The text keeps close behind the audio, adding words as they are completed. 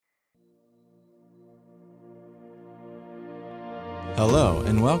Hello,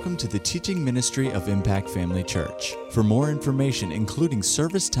 and welcome to the teaching ministry of Impact Family Church. For more information, including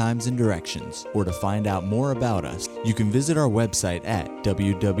service times and directions, or to find out more about us, you can visit our website at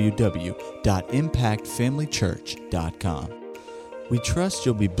www.impactfamilychurch.com. We trust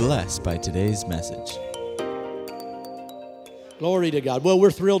you'll be blessed by today's message. Glory to God. Well, we're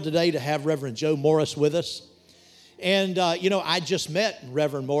thrilled today to have Reverend Joe Morris with us. And, I just met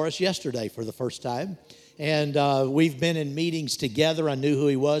Reverend Morris yesterday for the first time. And we've been in meetings together. I knew who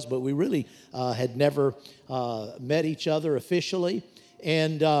he was, but we really had never met each other officially.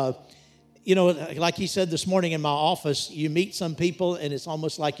 And, like he said this morning in my office, you meet some people and it's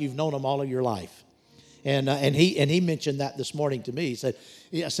almost like you've known them all of your life. And he mentioned that this morning to me. He said,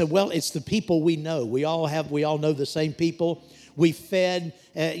 I said, well, it's the people we know. We all know the same people. We fed,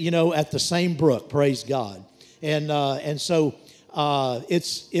 at the same brook, praise God. And so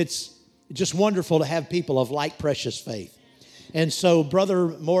it's just wonderful to have people of like precious faith. And so Brother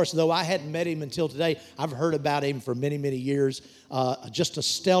Morris, though I hadn't met him until today, I've heard about him for many, many years. Just a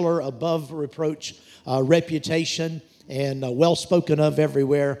stellar, above reproach reputation and well spoken of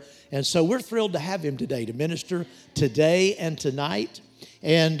everywhere. And so we're thrilled to have him today to minister today and tonight.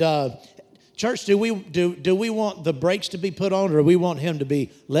 And church, do we want the brakes to be put on, or do we want him to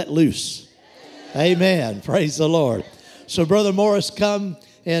be let loose? Amen. Praise the Lord. So Brother Morris, come.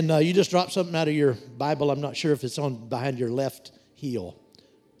 And you just dropped something out of your Bible. I'm not sure if it's on behind your left heel.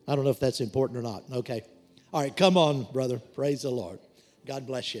 I don't know if that's important or not. Okay. All right, come on, brother. Praise the Lord. God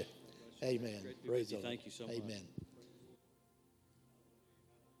bless you. Amen. Praise the Lord. Thank you so much. Amen.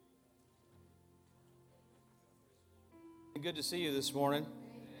 Good to see you this morning.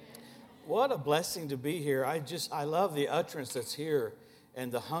 What a blessing to be here. I love the utterance that's here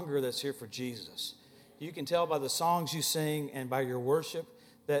and the hunger that's here for Jesus. You can tell by the songs you sing and by your worship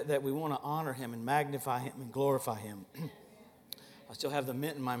that we want to honor him and magnify him and glorify him. I still have the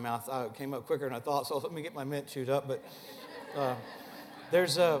mint in my mouth. I came up quicker than I thought, so let me get my mint chewed up. But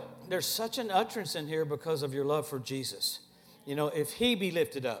there's such an utterance in here because of your love for Jesus. If he be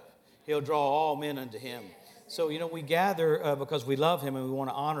lifted up, he'll draw all men unto him. So, we gather because we love him and we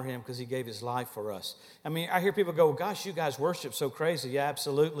want to honor him because he gave his life for us. I mean, I hear people go, gosh, you guys worship so crazy. Yeah,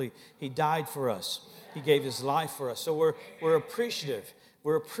 absolutely. He died for us. He gave his life for us. So we're appreciative.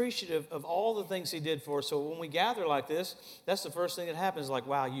 We're appreciative of all the things he did for us. So when we gather like this, that's the first thing that happens. Like,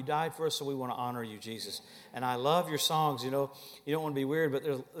 wow, you died for us, so we want to honor you, Jesus. And I love your songs. You don't want to be weird, but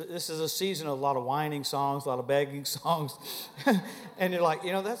this is a season of a lot of whining songs, a lot of begging songs. And you're like,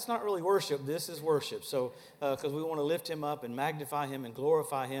 that's not really worship. This is worship. So because we want to lift him up and magnify him and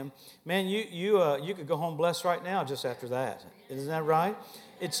glorify him. Man, you could go home blessed right now just after that. Isn't that right?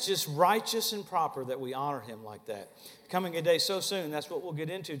 It's just righteous and proper that we honor him like that. Coming a day so soon, that's what we'll get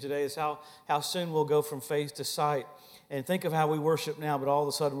into today, is how soon we'll go from faith to sight. And think of how we worship now, but all of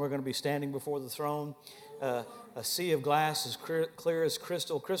a sudden we're going to be standing before the throne. A sea of glass as clear as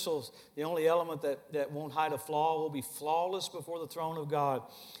crystal. Crystal's the only element that won't hide a flaw. Will be flawless before the throne of God.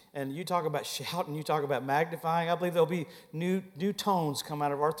 And you talk about shouting, you talk about magnifying. I believe there'll be new tones come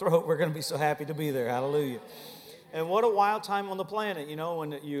out of our throat. We're going to be so happy to be there. Hallelujah. And what a wild time on the planet,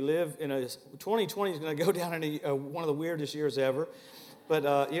 when you live in 2020 is going to go down in one of the weirdest years ever.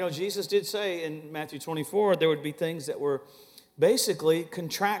 But, Jesus did say in Matthew 24, there would be things that were basically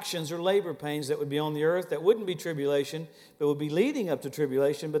contractions or labor pains that would be on the earth that wouldn't be tribulation, but would be leading up to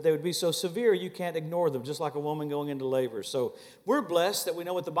tribulation, but they would be so severe you can't ignore them, just like a woman going into labor. So we're blessed that we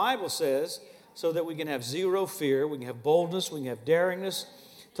know what the Bible says so that we can have zero fear, we can have boldness, we can have daringness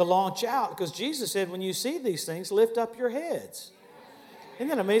to launch out, because Jesus said, when you see these things, lift up your heads. Isn't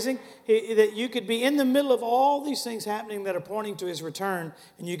that amazing? That you could be in the middle of all these things happening that are pointing to his return,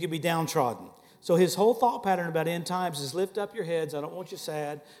 and you could be downtrodden. So his whole thought pattern about end times is lift up your heads. I don't want you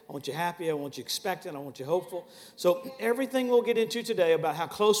sad. I want you happy. I want you expectant. I want you hopeful. So everything we'll get into today about how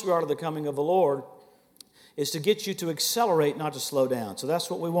close we are to the coming of the Lord is to get you to accelerate, not to slow down. So that's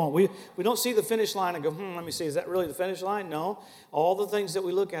what we want. We don't see the finish line and go, let me see, is that really the finish line? No. All the things that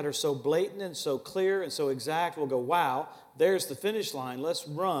we look at are so blatant and so clear and so exact. We'll go, wow, there's the finish line. Let's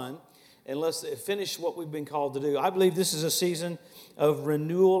run and let's finish what we've been called to do. I believe this is a season of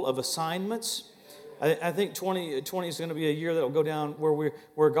renewal of assignments. I think 2020 is going to be a year that will go down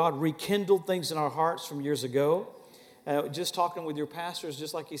where God rekindled things in our hearts from years ago. Just talking with your pastors,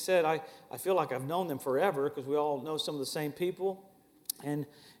 just like he said, I feel like I've known them forever because we all know some of the same people. And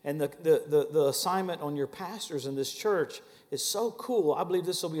the assignment on your pastors in this church is so cool. I believe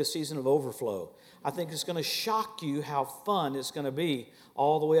this will be a season of overflow. I think it's going to shock you how fun it's going to be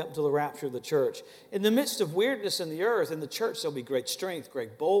all the way up until the rapture of the church. In the midst of weirdness in the earth, in the church there'll be great strength,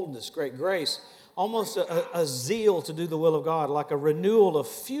 great boldness, great grace, almost a zeal to do the will of God, like a renewal of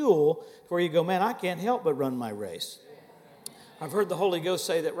fuel where you go, man, I can't help but run my race. I've heard the Holy Ghost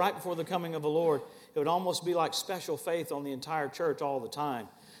say that right before the coming of the Lord, it would almost be like special faith on the entire church all the time.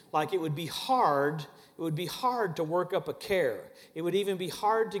 Like it would be hard to work up a care. It would even be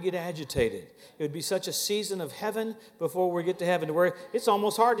hard to get agitated. It would be such a season of heaven before we get to heaven to where it's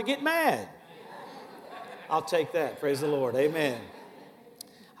almost hard to get mad. I'll take that. Praise the Lord. Amen.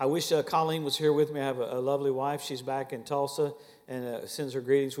 I wish Colleen was here with me. I have a lovely wife. She's back in Tulsa and sends her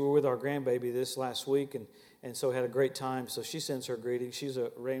greetings. We were with our grandbaby this last week and so had a great time. So she sends her greetings. She's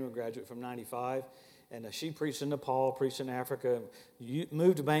a Raymond graduate from 95. And she preached in Nepal, preached in Africa,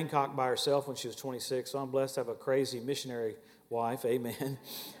 moved to Bangkok by herself when she was 26. So I'm blessed to have a crazy missionary wife. Amen.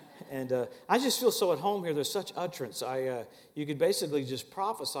 And I just feel so at home here. There's such utterance. You could basically just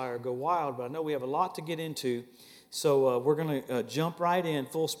prophesy or go wild, but I know we have a lot to get into. So we're going to jump right in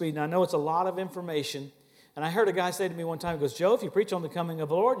full speed. And I know it's a lot of information. And I heard a guy say to me one time, he goes, Joe, if you preach on the coming of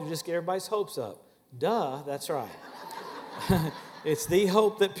the Lord, you just get everybody's hopes up. Duh, that's right. It's the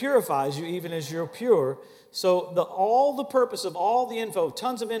hope that purifies you even as you're pure. So all the purpose of all the info,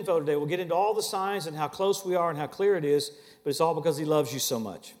 tons of info today, we'll get into all the signs and how close we are and how clear it is, but it's all because He loves you so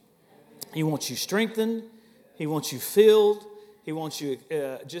much. He wants you strengthened. He wants you filled. He wants you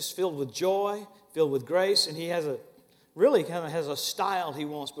just filled with joy, filled with grace, and He has a style He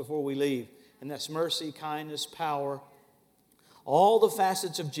wants before we leave, and that's mercy, kindness, power. All the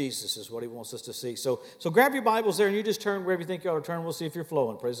facets of Jesus is what He wants us to see. So grab your Bibles there and you just turn wherever you think you ought to turn. We'll see if you're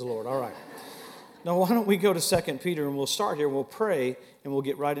flowing. Praise the Lord. All right. Now, why don't we go to 2 Peter and we'll start here. We'll pray and we'll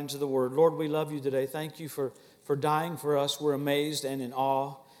get right into the Word. Lord, we love You today. Thank You for dying for us. We're amazed and in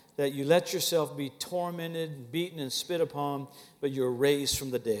awe that You let Yourself be tormented, beaten, and spit upon, but You're raised from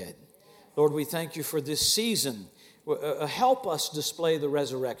the dead. Lord, we thank You for this season. Help us display the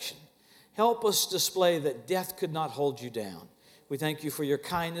resurrection. Help us display that death could not hold You down. We thank You for Your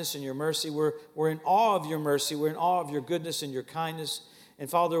kindness and Your mercy. We're in awe of Your mercy. We're in awe of Your goodness and Your kindness. And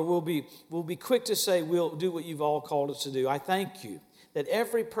Father, we'll be quick to say we'll do what You've all called us to do. I thank You that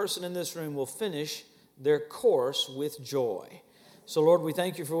every person in this room will finish their course with joy. So, Lord, we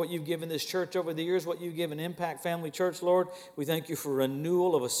thank You for what You've given this church over the years, what You've given Impact Family Church, Lord. We thank You for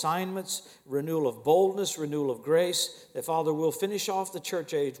renewal of assignments, renewal of boldness, renewal of grace, that, Father, we'll finish off the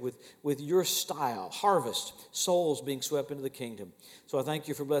church age with Your style, harvest, souls being swept into the kingdom. So I thank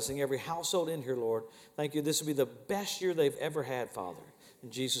You for blessing every household in here, Lord. Thank You. This will be the best year they've ever had, Father.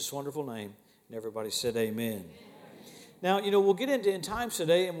 In Jesus' wonderful name. And everybody said amen. Now, we'll get into end times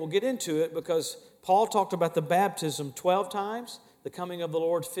today, and we'll get into it because Paul talked about the baptism 12 times. The coming of the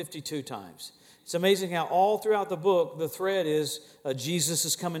Lord 52 times. It's amazing how all throughout the book, the thread is Jesus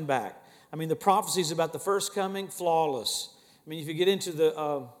is coming back. I mean, the prophecies about the first coming, flawless. I mean, if you get into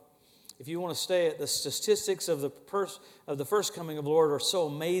if you want to stay at the statistics of the first coming of the Lord are so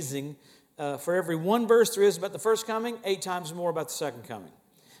amazing. For every one verse there is about the first coming, 8 times more about the second coming.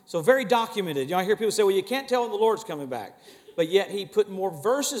 So very documented. I hear people say, well, you can't tell when the Lord's coming back. But yet He put more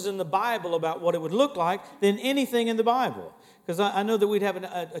verses in the Bible about what it would look like than anything in the Bible. Because I know that we'd have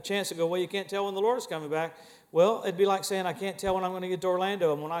a chance to go, well, you can't tell when the Lord's coming back. Well, it'd be like saying, I can't tell when I'm going to get to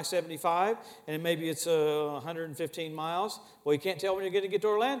Orlando. I'm on I-75, and maybe it's 115 miles. Well, you can't tell when you're going to get to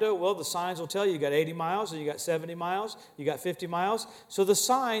Orlando. Well, the signs will tell you got 80 miles, and you got 70 miles, you got 50 miles. So the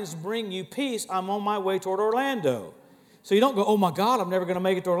signs bring you peace. I'm on my way toward Orlando. So you don't go, oh my God, I'm never going to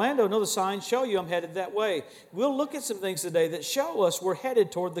make it to Orlando. No, the signs show you I'm headed that way. We'll look at some things today that show us we're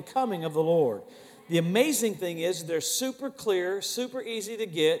headed toward the coming of the Lord. The amazing thing is they're super clear, super easy to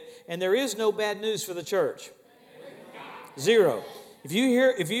get, and there is no bad news for the church. Zero. If you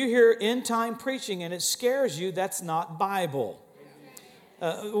hear end time preaching and it scares you, that's not Bible.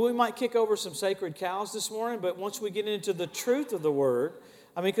 We might kick over some sacred cows this morning, but once we get into the truth of the Word,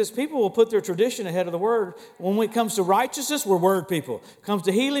 because people will put their tradition ahead of the Word. When it comes to righteousness, we're Word people. Comes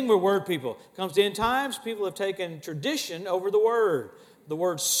to healing, we're Word people. Comes to end times, people have taken tradition over the Word. The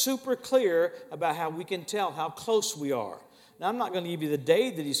Word's super clear about how we can tell how close we are. Now, I'm not going to give you the day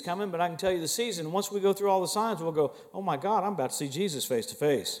that He's coming, but I can tell you the season. Once we go through all the signs, we'll go, oh my God, I'm about to see Jesus face to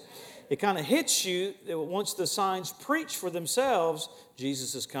face. It kind of hits you that once the signs preach for themselves,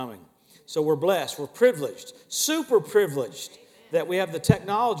 Jesus is coming. So we're blessed, we're privileged, super privileged that we have the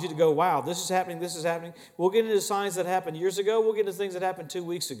technology to go, wow, this is happening, this is happening. We'll get into signs that happened years ago. We'll get into things that happened 2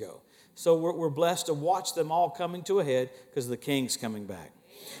 weeks ago. So we're blessed to watch them all coming to a head because the King's coming back.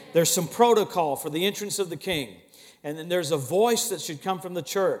 There's some protocol for the entrance of the King. And then there's a voice that should come from the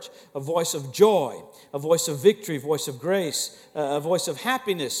church, a voice of joy, a voice of victory, a voice of grace, a voice of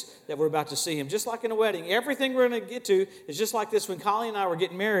happiness that we're about to see him. Just like in a wedding, everything we're going to get to is just like this. When Colleen and I were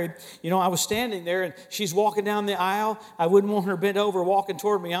getting married, I was standing there and she's walking down the aisle. I wouldn't want her bent over walking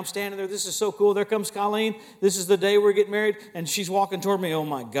toward me. I'm standing there. This is so cool. There comes Colleen. This is the day we're getting married. And she's walking toward me. Oh,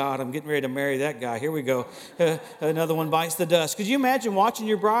 my God, I'm getting ready to marry that guy. Here we go. Another one bites the dust. Could you imagine watching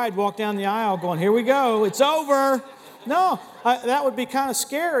your bride walk down the aisle going, here we go. It's over. No, that would be kind of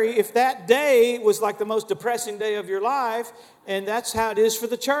scary if that day was like the most depressing day of your life, and that's how it is for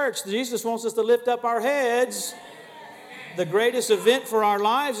the church. Jesus wants us to lift up our heads. The greatest event for our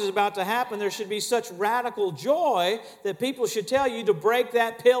lives is about to happen. There should be such radical joy that people should tell you to break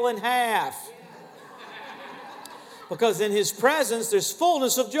that pill in half. Because in His presence, there's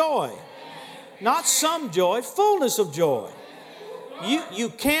fullness of joy. Not some joy, fullness of joy. You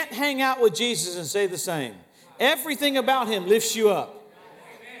can't hang out with Jesus and say the same. Everything about Him lifts you up.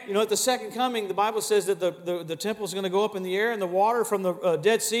 At the second coming, the Bible says that the temple is going to go up in the air and the water from the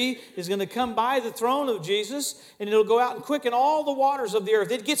Dead Sea is going to come by the throne of Jesus and it'll go out and quicken all the waters of the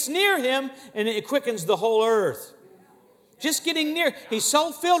earth. It gets near Him and it quickens the whole earth. Just getting near. He's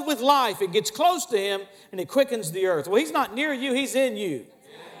so filled with life, it gets close to Him and it quickens the earth. Well, He's not near you, He's in you.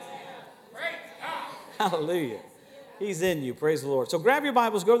 Hallelujah. He's in you. Praise the Lord. So grab your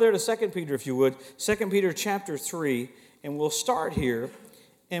Bibles. Go there to 2 Peter if you would. 2 Peter chapter 3. And we'll start here.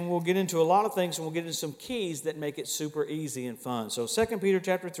 And we'll get into a lot of things. And we'll get into some keys that make it super easy and fun. So 2 Peter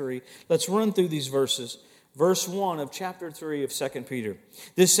chapter 3. Let's run through these verses. Verse 1 of chapter 3 of 2 Peter.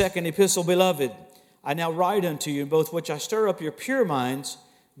 This second epistle, beloved, I now write unto you, in both which I stir up your pure minds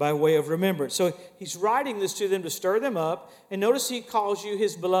by way of remembrance. So he's writing this to them to stir them up. And notice he calls you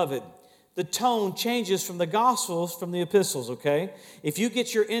his beloved. The tone changes from the Gospels from the epistles, okay? If you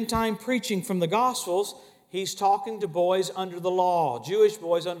get your end-time preaching from the Gospels, he's talking to boys under the law, Jewish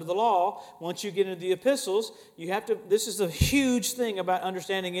boys under the law. Once you get into the epistles, this is a huge thing about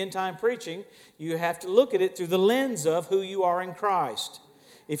understanding end-time preaching. You have to look at it through the lens of who you are in Christ.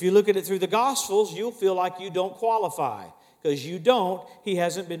 If you look at it through the Gospels, you'll feel like you don't qualify. Because you don't, he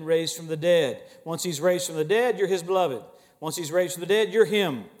hasn't been raised from the dead. Once he's raised from the dead, you're his beloved. Once he's raised from the dead, you're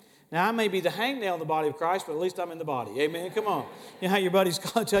him. Now, I may be the hangnail in the body of Christ, but at least I'm in the body. Amen? Come on. You know how your buddies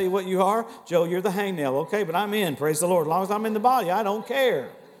tell you what you are? Joe, you're the hangnail. Okay, but I'm in. Praise the Lord. As long as I'm in the body, I don't care.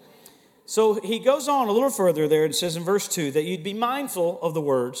 So he goes on a little further there and says in verse 2 that you'd be mindful of the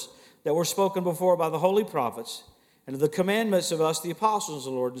words that were spoken before by the holy prophets and of the commandments of us, the apostles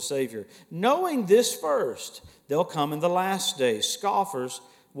of the Lord and Savior. Knowing this first, they'll come in the last days, scoffers,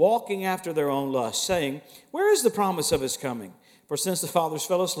 walking after their own lust, saying, where is the promise of His coming? For since the fathers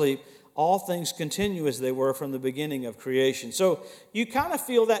fell asleep, all things continue as they were from the beginning of creation. So you kind of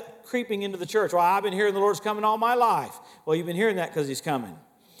feel that creeping into the church. Well, I've been hearing the Lord's coming all my life. Well, you've been hearing that because He's coming.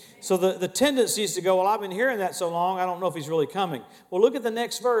 So the tendency is to go, well, I've been hearing that so long, I don't know if He's really coming. Well, look at the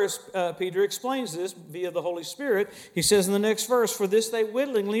next verse. Peter explains this via the Holy Spirit. He says in the next verse, for this they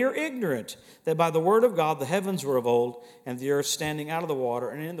wittingly are ignorant, that by the word of God the heavens were of old, and the earth standing out of the water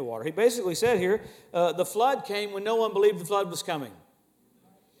and in the water. He basically said here, the flood came when no one believed the flood was coming.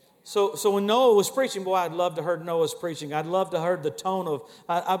 So when Noah was preaching, boy, I'd love to heard Noah's preaching. I'd love to heard the tone of,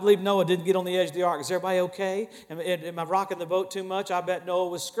 I believe Noah didn't get on the edge of the ark. Is everybody okay? Am I rocking the boat too much? I bet Noah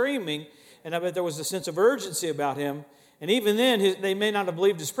was screaming, and I bet there was a sense of urgency about him. And even then, they may not have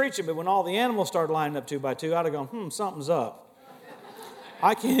believed his preaching, but when all the animals started lining up 2 by 2, I'd have gone, something's up.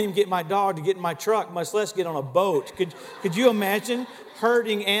 I can't even get my dog to get in my truck, much less get on a boat. Could you imagine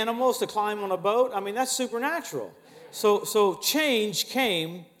herding animals to climb on a boat? I mean, that's supernatural. So change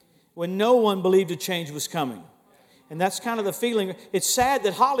came when no one believed a change was coming. And that's kind of the feeling. It's sad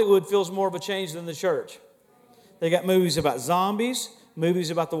that Hollywood feels more of a change than the church. They got movies about zombies,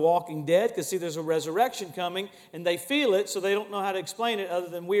 movies about the walking dead, because see, there's a resurrection coming, and they feel it, so they don't know how to explain it other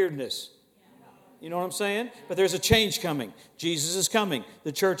than weirdness. You know what I'm saying? But there's a change coming. Jesus is coming.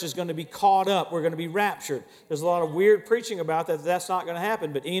 The church is going to be caught up. We're going to be raptured. There's a lot of weird preaching about that. That's not going to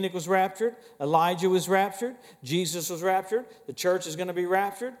happen. But Enoch was raptured. Elijah was raptured. Jesus was raptured. The church is going to be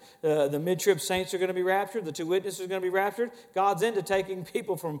raptured. The mid-trib saints are going to be raptured. The 2 witnesses are going to be raptured. God's into taking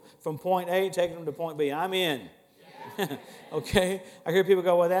people from point A and taking them to point B. I'm in. Okay? I hear people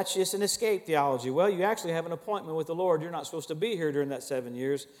go, well, that's just an escape theology. Well, you actually have an appointment with the Lord. You're not supposed to be here during that 7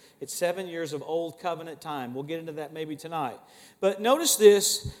 years. It's 7 years of old covenant time. We'll get into that maybe tonight. But notice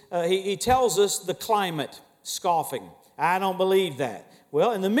this. He tells us the climate, scoffing. I don't believe that.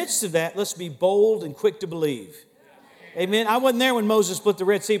 Well, in the midst of that, let's be bold and quick to believe. Amen. I wasn't there when Moses split the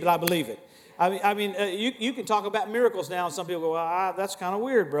Red Sea, but I believe it. You can talk about miracles now, and some people go, well, that's kind of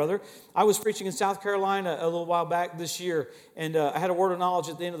weird, brother. I was preaching in South Carolina a little while back this year, and I had a word of knowledge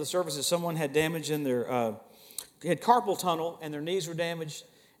at the end of the service that someone had damage in their, had carpal tunnel, and their knees were damaged.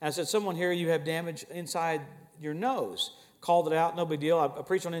 And I said, someone here, you have damage inside your nose. Called it out, no big deal. I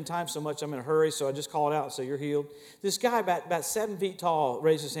preach on end time so much, I'm in a hurry, so I just call it out and say, you're healed. This guy, about 7 feet tall,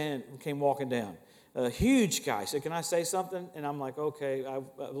 raised his hand and came walking down. A huge guy. Said, can I say something? And I'm like, okay, I'm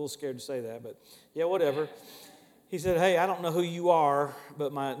a little scared to say that, but yeah, whatever. He said, hey, I don't know who you are,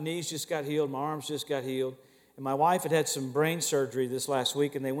 but my knees just got healed, my arms just got healed. And my wife had some brain surgery this last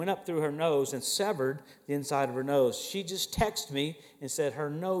week, and they went up through her nose and severed the inside of her nose. She just texted me and said her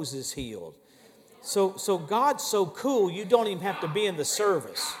nose is healed. So God's so cool, you don't even have to be in the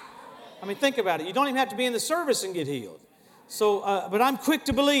service. I mean, think about it. You don't even have to be in the service and get healed. So, but I'm quick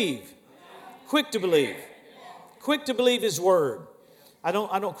to believe. Quick to believe. Quick to believe His Word. I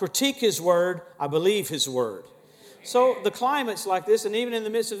don't critique His Word. I believe His Word. So the climate's like this, and even in the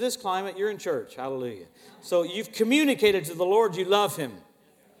midst of this climate, you're in church. Hallelujah. So you've communicated to the Lord you love Him.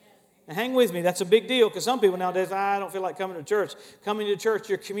 And hang with me, that's a big deal, because some people nowadays, I don't feel like coming to church. Coming to church,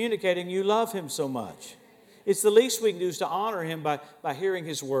 you're communicating you love Him so much. It's the least we can do is to honor Him by hearing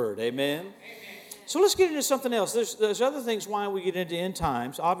His Word. Amen? So let's get into something else. There's other things why we get into end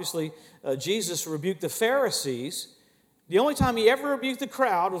times. Obviously, Jesus rebuked the Pharisees. The only time He ever rebuked the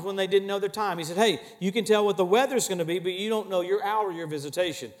crowd was when they didn't know their time. He said, hey, you can tell what the weather's going to be, but you don't know your hour, your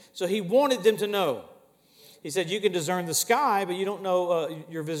visitation. So He wanted them to know. He said, you can discern the sky, but you don't know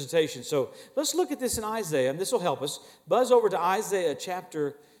your visitation. So let's look at this in Isaiah, and this will help us. Buzz over to Isaiah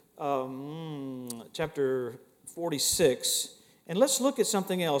chapter 46. And let's look at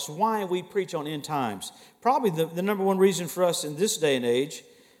something else, why we preach on end times. Probably the number one reason for us in this day and age,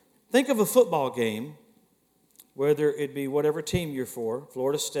 think of a football game, whether it be whatever team you're for,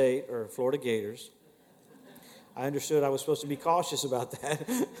 Florida State or Florida Gators. I understood I was supposed to be cautious about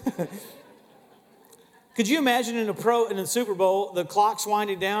that. Could you imagine in the Super Bowl, the clock's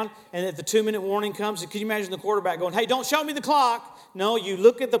winding down, and at the 2-minute warning comes, could you imagine the quarterback going, hey, don't show me the clock. No, you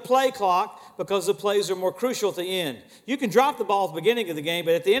look at the play clock because the plays are more crucial at the end. You can drop the ball at the beginning of the game,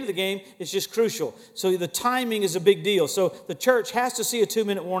 but at the end of the game, it's just crucial. So the timing is a big deal. So the church has to see a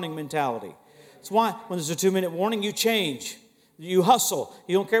 2-minute warning mentality. That's why when there's a 2-minute warning, you change. You hustle.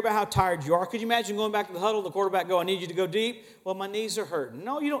 You don't care about how tired you are. Could you imagine going back to the huddle, the quarterback go, I need you to go deep? Well, my knees are hurting.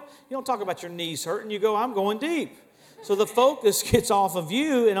 No, you don't talk about your knees hurting. You go, I'm going deep. So the focus gets off of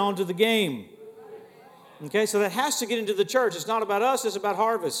you and onto the game. Okay, so that has to get into the church. It's not about us, it's about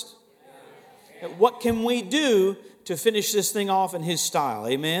Harvest. What can we do to finish this thing off in His style?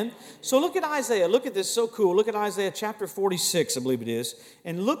 Amen? So look at Isaiah. Look at this, so cool. Look at Isaiah chapter 46, I believe it is.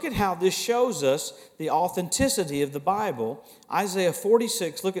 And look at how this shows us the authenticity of the Bible. Isaiah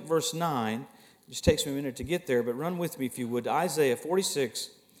 46, look at verse 9. It just takes me a minute to get there, but run with me if you would. Isaiah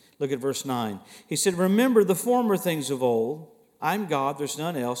 46, look at verse 9. He said, remember the former things of old. I'm God, there's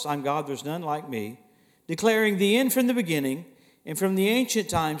none else. I'm God, there's none like me. Declaring the end from the beginning, and from the ancient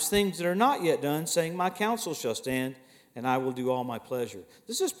times, things that are not yet done, saying, my counsel shall stand, and I will do all my pleasure.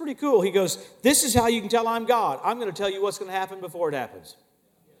 This is pretty cool. He goes, this is how you can tell I'm God. I'm going to tell you what's going to happen before it happens.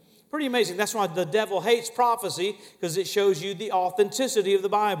 Pretty amazing. That's why the devil hates prophecy, because it shows you the authenticity of the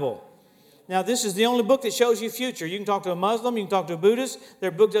Bible. Now, this is the only book that shows you future. You can talk to a Muslim, you can talk to a Buddhist.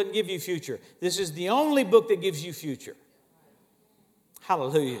 Their book doesn't give you future. This is the only book that gives you future.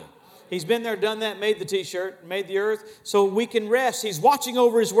 Hallelujah. He's been there, done that, made the t-shirt, made the earth, so we can rest. He's watching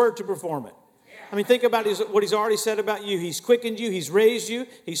over His word to perform it. I mean, think about what He's already said about you. He's quickened you. He's raised you.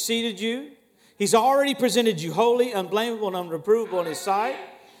 He's seated you. He's already presented you holy, unblameable, and unreprovable in His sight.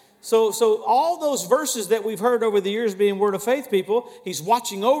 So all those verses that we've heard over the years being Word of Faith people, He's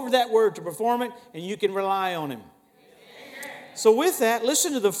watching over that word to perform it, and you can rely on Him. So with that,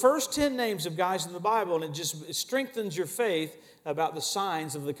 listen to the first 10 names of guys in the Bible, and it strengthens your faith about the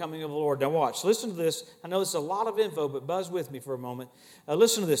signs of the coming of the Lord. Now watch, listen to this. I know this is a lot of info, but buzz with me for a moment.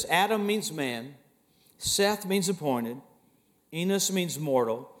 Listen to this. Adam means man. Seth means appointed. Enos means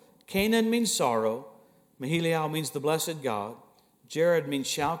mortal. Canaan means sorrow. Mahiliel means the blessed God. Jared means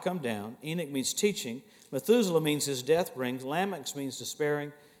shall come down. Enoch means teaching. Methuselah means his death brings. Lamech means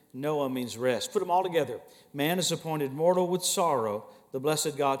despairing. Noah means rest. Put them all together. Man is appointed mortal with sorrow. The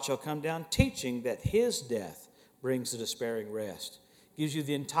blessed God shall come down, teaching that his death brings the despairing rest. Gives you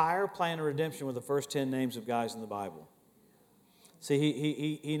the entire plan of redemption with the first 10 names of guys in the Bible.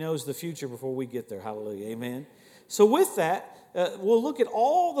 See, he knows the future before we get there. Hallelujah. Amen. So with that, we'll look at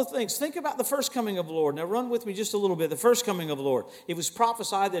all the things. Think about the first coming of the Lord. Now run with me just a little bit. The first coming of the Lord. It was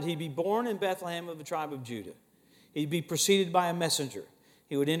prophesied that He'd be born in Bethlehem of the tribe of Judah. He'd be preceded by a messenger.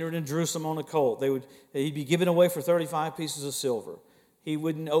 He would enter into Jerusalem on a colt. He'd be given away for 35 pieces of silver. He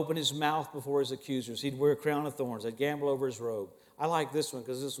wouldn't open his mouth before his accusers. He'd wear a crown of thorns. They'd gamble over his robe. I like this one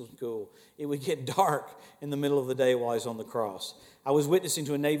because this was cool. It would get dark in the middle of the day while he's on the cross. I was witnessing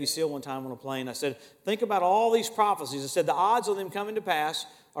to a Navy SEAL one time on a plane. I said, think about all these prophecies. I said, the odds of them coming to pass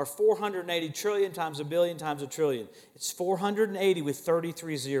are 480 trillion times a billion times a trillion. It's 480 with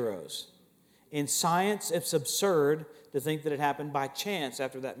 33 zeros. In science, it's absurd to think that it happened by chance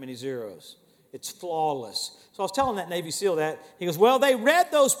after that many zeros. It's flawless. So I was telling that Navy SEAL that. He goes, well, they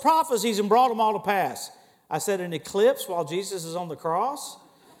read those prophecies and brought them all to pass. I said, an eclipse while Jesus is on the cross?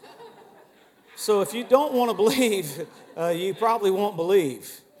 So if you don't want to believe, you probably won't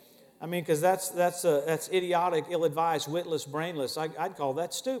believe. I mean, because that's idiotic, ill-advised, witless, brainless. I'd call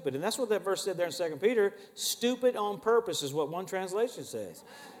that stupid. And that's what that verse said there in 2 Peter. Stupid on purpose is what one translation says.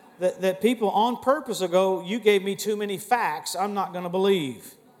 That people on purpose will go, you gave me too many facts, I'm not going to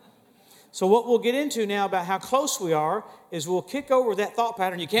believe. So what we'll get into now about how close we are is we'll kick over that thought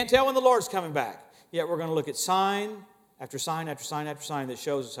pattern. You can't tell when the Lord's coming back. Yet we're going to look at sign after sign after sign after sign that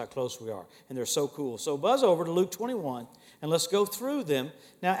shows us how close we are. And they're so cool. So buzz over to Luke 21 and let's go through them.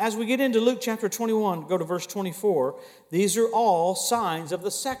 Now, as we get into Luke chapter 21, go to verse 24. These are all signs of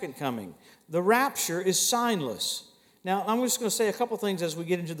the second coming. The rapture is signless. Now, I'm just going to say a couple things as we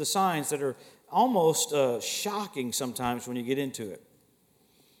get into the signs that are almost shocking sometimes when you get into it.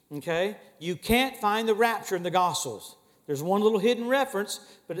 Okay? You can't find the rapture in the Gospels. There's one little hidden reference,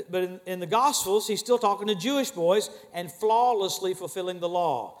 but in the Gospels, he's still talking to Jewish boys and flawlessly fulfilling the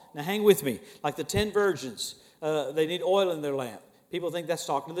law. Now, hang with me. Like the 10 virgins, they need oil in their lamp. People think that's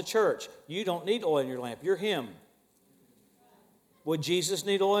talking to the church. You don't need oil in your lamp. You're him. Would Jesus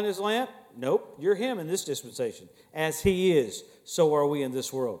need oil in his lamp? Nope. You're him in this dispensation. As he is, so are we in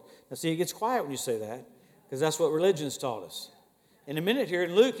this world. Now, see, it gets quiet when you say that because that's what religion's taught us. In a minute here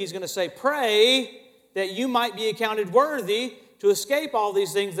in Luke, he's going to say, pray that you might be accounted worthy to escape all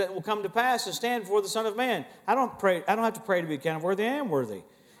these things that will come to pass and stand before the Son of Man. I don't have to pray to be accounted worthy. I am worthy.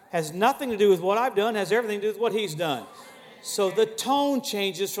 Has nothing to do with what I've done. Has everything to do with what he's done. So the tone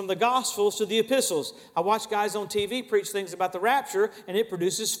changes from the Gospels to the epistles. I watch guys on TV preach things about the rapture, and it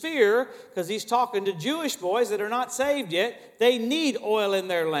produces fear because he's talking to Jewish boys that are not saved yet. They need oil in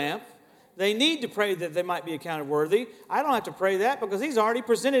their lamp. They need to pray that they might be accounted worthy. I don't have to pray that because he's already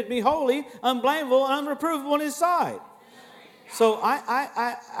presented me holy, unblameable, and unreprovable on his side. So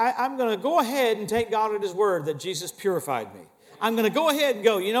I'm going to go ahead and take God at his word that Jesus purified me. I'm going to go ahead and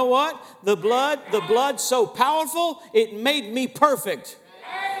go, you know what? The blood's so powerful, it made me perfect.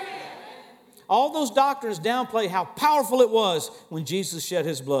 All those doctrines downplay how powerful it was when Jesus shed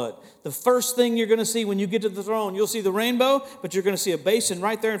his blood. The first thing you're going to see when you get to the throne, you'll see the rainbow, but you're going to see a basin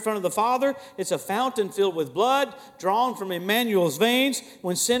right there in front of the Father. It's a fountain filled with blood drawn from Emmanuel's veins.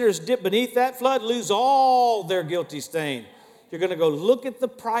 When sinners dip beneath that flood, lose all their guilty stain. You're going to go, look at the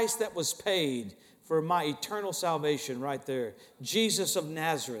price that was paid for my eternal salvation right there. Jesus of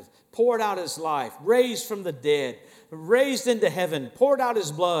Nazareth poured out his life, raised from the dead, raised into heaven, poured out his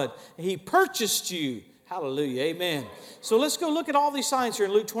blood. He purchased you. Hallelujah. Amen. So let's go look at all these signs here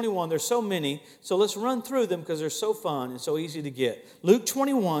in Luke 21. There's so many. So let's run through them because they're so fun and so easy to get. Luke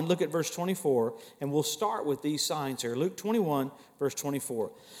 21, look at verse 24, and we'll start with these signs here. Luke 21, verse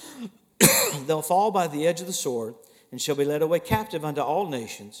 24. They'll fall by the edge of the sword and shall be led away captive unto all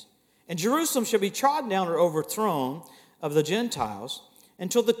nations. And Jerusalem shall be trodden down or overthrown of the Gentiles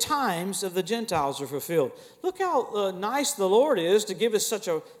until the times of the Gentiles are fulfilled. Look how nice the Lord is to give us such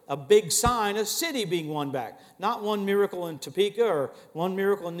a big sign, a city being won back. Not one miracle in Topeka or one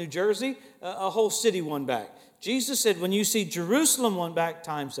miracle in New Jersey, a whole city won back. Jesus said, when you see Jerusalem won back,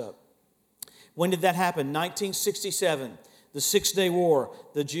 time's up. When did that happen? 1967. The 6-Day War,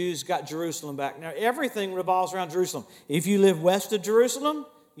 the Jews got Jerusalem back. Now, everything revolves around Jerusalem. If you live west of Jerusalem,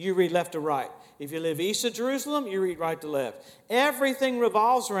 you read left to right. If you live east of Jerusalem, you read right to left. Everything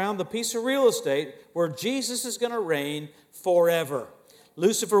revolves around the piece of real estate where Jesus is going to reign forever.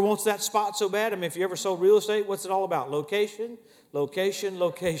 Lucifer wants that spot so bad. I mean, if you ever sold real estate, what's it all about? Location, location,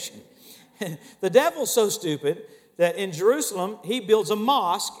 location. The devil's so stupid that in Jerusalem, he builds a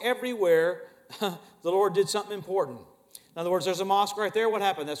mosque everywhere the Lord did something important. In other words, there's a mosque right there. What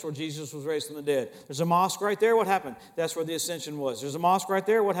happened? That's where Jesus was raised from the dead. There's a mosque right there. What happened? That's where the ascension was. There's a mosque right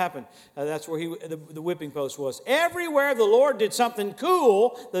there. What happened? That's where the whipping post was. Everywhere the Lord did something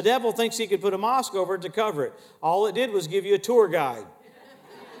cool, the devil thinks he could put a mosque over it to cover it. All it did was give you a tour guide.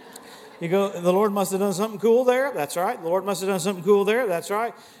 You go, the Lord must have done something cool there. That's right. The Lord must have done something cool there. That's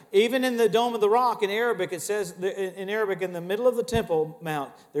right. Even in the Dome of the Rock in Arabic, it says, in Arabic, in the middle of the Temple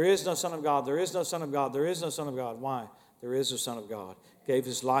Mount, there is no Son of God. There is no Son of God. There is no Son of God. Why? There is a Son of God. Gave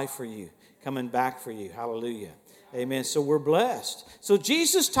his life for you. Coming back for you. Hallelujah. Amen. So we're blessed. So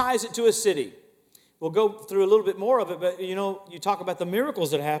Jesus ties it to a city. We'll go through a little bit more of it, but you talk about the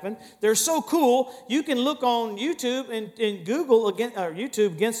miracles that happen. They're so cool. You can look on YouTube and Google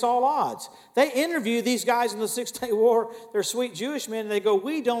YouTube Against All Odds. They interview these guys in the Six-Day War. They're sweet Jewish men, and they go,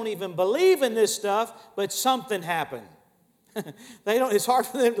 we don't even believe in this stuff, but something happened. It's hard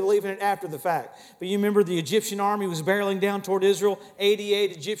for them to believe in it after the fact. But you remember the Egyptian army was barreling down toward Israel.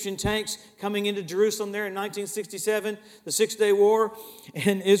 88 Egyptian tanks coming into Jerusalem there in 1967, the Six-Day War.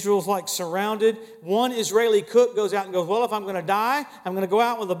 And Israel's like surrounded. One Israeli cook goes out and goes, well, if I'm going to die, I'm going to go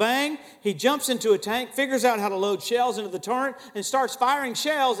out with a bang. He jumps into a tank, figures out how to load shells into the turret, and starts firing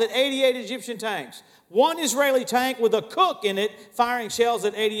shells at 88 Egyptian tanks. One Israeli tank with a cook in it firing shells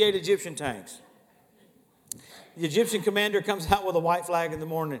at 88 Egyptian tanks. The Egyptian commander comes out with a white flag in the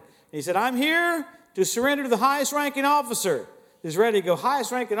morning. He said, I'm here to surrender to the highest ranking officer. He's ready to go,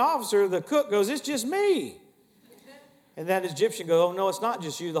 highest ranking officer. The cook goes, it's just me. And that Egyptian goes, oh, no, it's not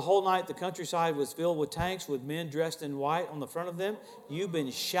just you. The whole night the countryside was filled with tanks with men dressed in white on the front of them. You've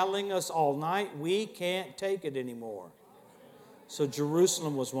been shelling us all night. We can't take it anymore. So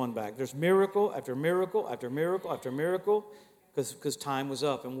Jerusalem was won back. There's miracle after miracle after miracle after miracle. Because time was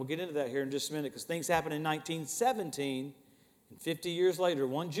up. And we'll get into that here in just a minute, because things happened in 1917, and 50 years later,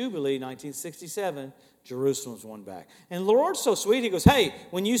 one Jubilee, 1967, Jerusalem's won back. And the Lord's so sweet, he goes, hey,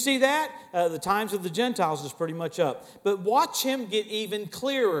 when you see that, the times of the Gentiles is pretty much up. But watch him get even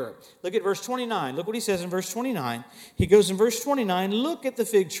clearer. Look at verse 29. Look what he says in verse 29. He goes in verse 29, look at the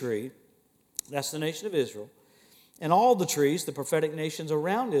fig tree. That's the nation of Israel. And all the trees, the prophetic nations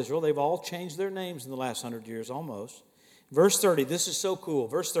around Israel, they've all changed their names in the last 100 years almost. Verse 30, this is so cool.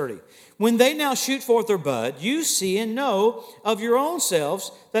 Verse 30, when they now shoot forth their bud, you see and know of your own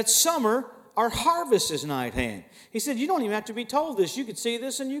selves that summer, our harvest is nigh at hand. He said, you don't even have to be told this. You could see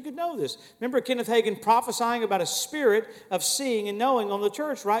this and you could know this. Remember Kenneth Hagin prophesying about a spirit of seeing and knowing on the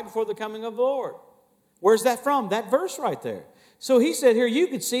church right before the coming of the Lord. Where's that from? That verse right there. So he said here, you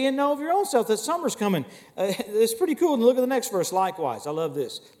could see and know of your own self that summer's coming. It's pretty cool. And look at the next verse. Likewise, I love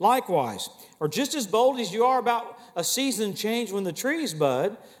this. Likewise, or just as bold as you are about a season change when the trees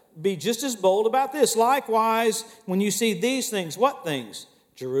bud, be just as bold about this. Likewise, when you see these things, what things?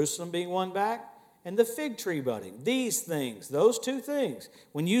 Jerusalem being won back and the fig tree budding. These things, those two things.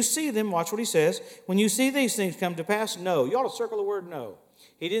 When you see them, watch what he says. When you see these things come to pass, know. You ought to circle the word know.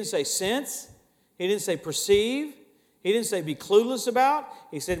 He didn't say sense. He didn't say perceive. He didn't say be clueless about.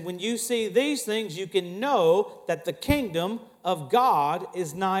 He said when you see these things, you can know that the kingdom of God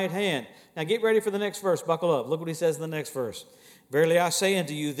is nigh at hand. Now get ready for the next verse. Buckle up. Look what he says in the next verse. Verily I say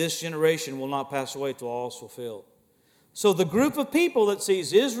unto you, this generation will not pass away till all is fulfilled. So the group of people that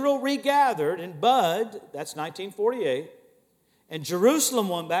sees Israel regathered in bud, that's 1948, and Jerusalem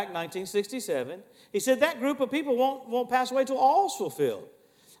won back 1967, he said that group of people won't pass away till all is fulfilled.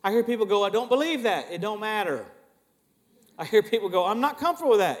 I hear people go, I don't believe that. It don't matter. I hear people go, I'm not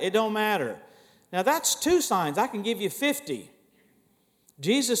comfortable with that. It don't matter. Now that's two signs. I can give you 50.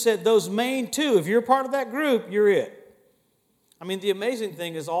 Jesus said those main two, if you're part of that group, you're it. I mean, the amazing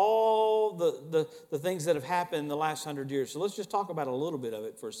thing is all the things that have happened in the last 100 years. So let's just talk about a little bit of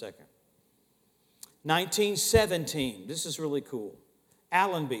it for a second. 1917, this is really cool.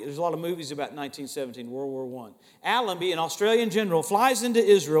 Allenby, there's a lot of movies about 1917, World War I. Allenby, an Australian general, flies into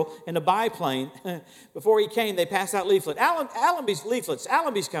Israel in a biplane. Before he came, they passed out leaflets. Allenby's leaflets,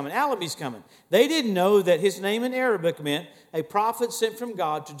 Allenby's coming, Allenby's coming. They didn't know that his name in Arabic meant a prophet sent from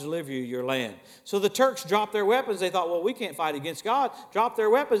God to deliver you your land. So the Turks dropped their weapons. They thought, well, we can't fight against God. Dropped their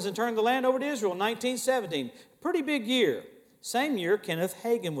weapons and turned the land over to Israel in 1917. Pretty big year. Same year, Kenneth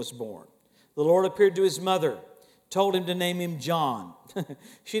Hagin was born. The Lord appeared to his mother, told him to name him John.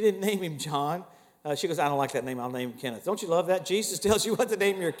 She didn't name him John. She goes, I don't like that name. I'll name him Kenneth. Don't you love that? Jesus tells you what to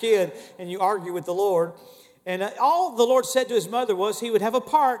name your kid, and you argue with the Lord. And all the Lord said to his mother was he would have a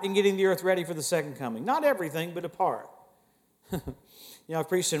part in getting the earth ready for the second coming. Not everything, but a part. I've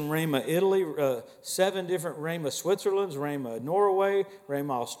preached in Rhema, Italy, 7 different Rhema Switzerlands, Rhema Norway,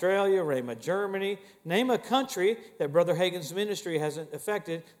 Rhema Australia, Rhema Germany. Name a country that Brother Hagin's ministry hasn't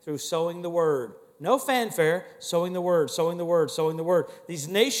affected through sowing the word. No fanfare, sowing the word, sowing the word, sowing the word. These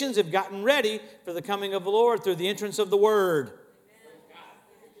nations have gotten ready for the coming of the Lord through the entrance of the word.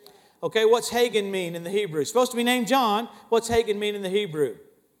 Okay, what's Hagin mean in the Hebrew? It's supposed to be named John. What's Hagin mean in the Hebrew?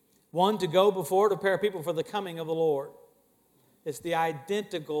 One, to go before to prepare people for the coming of the Lord. It's the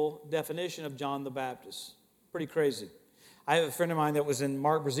identical definition of John the Baptist. Pretty crazy. I have a friend of mine that was in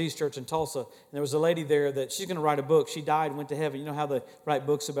Mark Brazier's church in Tulsa, and there was a lady there that she's going to write a book. She died and went to heaven. You know how they write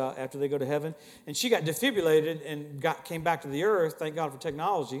books about after they go to heaven? And she got defibrillated and came back to the earth. Thank God for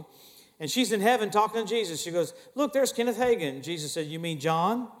technology. And she's in heaven talking to Jesus. She goes, look, there's Kenneth Hagin. Jesus said, you mean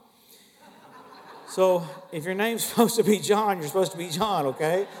John? So if your name's supposed to be John, you're supposed to be John,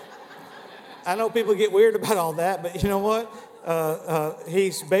 okay? I know people get weird about all that, but you know what?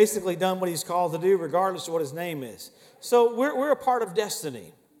 He's basically done what he's called to do regardless of what his name is. So we're a part of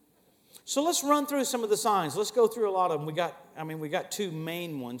destiny. So let's run through some of the signs. Let's go through a lot of them. We got two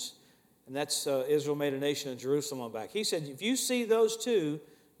main ones, and that's Israel made a nation and Jerusalem on back. He said, if you see those two,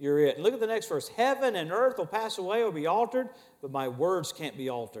 you're it. Look at the next verse. Heaven and earth will pass away or be altered, but my words can't be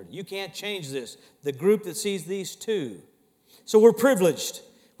altered. You can't change this. The group that sees these two. So we're privileged.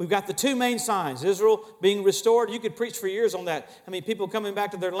 We've got the two main signs, Israel being restored. You could preach for years on that. I mean, people coming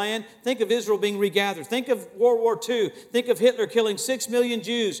back to their land. Think of Israel being regathered. Think of World War II. Think of Hitler killing 6 million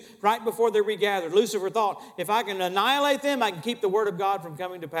Jews right before they're regathered. Lucifer thought, if I can annihilate them, I can keep the word of God from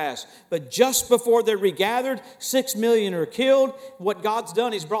coming to pass. But just before they're regathered, 6 million are killed. What God's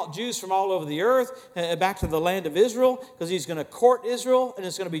done, he's brought Jews from all over the earth back to the land of Israel because he's going to court Israel, and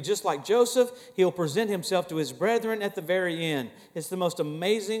it's going to be just like Joseph. He'll present himself to his brethren at the very end. It's the most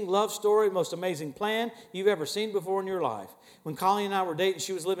amazing love story, most amazing plan you've ever seen before in your life. When Colleen and I were dating,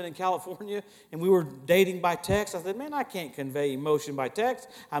 she was living in California, and we were dating by text. I said, man, I can't convey emotion by text.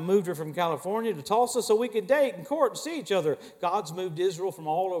 I moved her from California to Tulsa so we could date and court and see each other. God's moved Israel from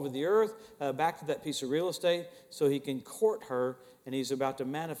all over the earth back to that piece of real estate so he can court her, and he's about to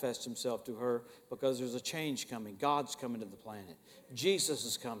manifest himself to her because there's a change coming. God's coming to the planet. Jesus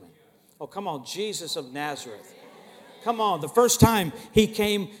is coming. Oh, come on, Jesus of Nazareth. Come on, the first time he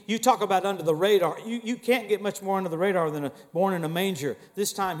came, you talk about under the radar. You can't get much more under the radar than born in a manger.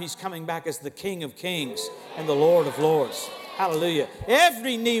 This time he's coming back as the King of Kings and the Lord of Lords. Hallelujah.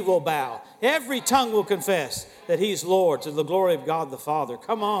 Every knee will bow. Every tongue will confess that he's Lord to the glory of God the Father.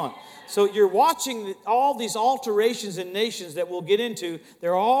 Come on. So you're watching all these alterations in nations that we'll get into.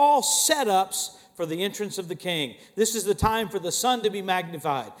 They're all setups for the entrance of the King. This is the time for the Son to be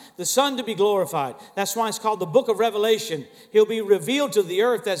magnified, the Son to be glorified. That's why it's called the book of Revelation. He'll be revealed to the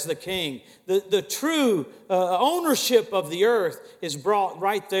earth as the King. The true ownership of the earth is brought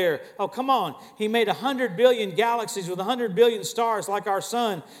right there. Oh, come on. He made 100 billion galaxies with 100 billion stars like our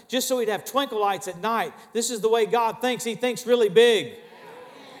sun, just so he'd have twinkle lights at night. This is the way God thinks. He thinks really big.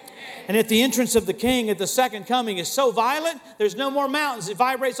 And at the entrance of the King, at the second coming, is so violent, there's no more mountains. It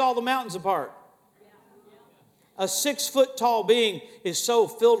vibrates all the mountains apart. A 6-foot-tall being is so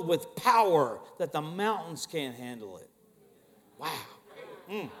filled with power that the mountains can't handle it.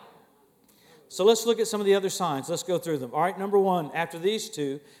 Wow. So let's look at some of the other signs. Let's go through them. All right, number one, after these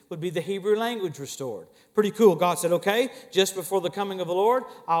two, would be the Hebrew language restored. Pretty cool. God said, okay, just before the coming of the Lord,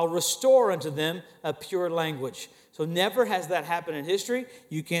 I'll restore unto them a pure language. So never has that happened in history.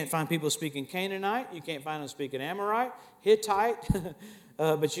 You can't find people speaking Canaanite. You can't find them speaking Amorite, Hittite.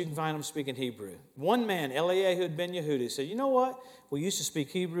 But you can find them speaking Hebrew. One man, Eliahud ben Yehudi, said, you know what? We used to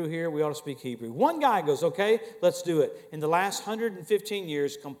speak Hebrew here. We ought to speak Hebrew. One guy goes, okay, let's do it. In the last 115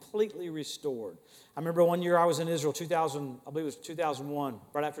 years, completely restored. I remember one year I was in Israel, 2000, I believe it was 2001,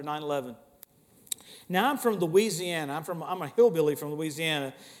 right after 9/11. Now, I'm from Louisiana. I'm a hillbilly from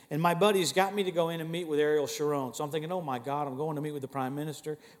Louisiana, and my buddies got me to go in and meet with Ariel Sharon. So I'm thinking, oh, my God, I'm going to meet with the prime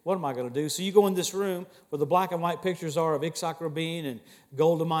minister. What am I going to do? So you go in this room where the black and white pictures are of Yitzhak Rabin and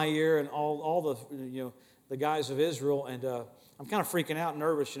Golda Meir and all the guys of Israel, and I'm kind of freaking out and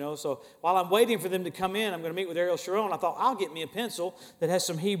nervous, So while I'm waiting for them to come in, I'm going to meet with Ariel Sharon. I thought, I'll get me a pencil that has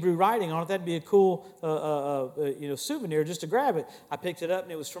some Hebrew writing on it. That'd be a cool, souvenir just to grab it. I picked it up,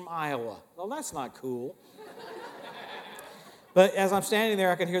 and it was from Iowa. Well, that's not cool. But as I'm standing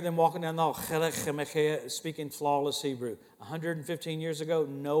there, I can hear them walking down the hall, speaking flawless Hebrew. 115 years ago,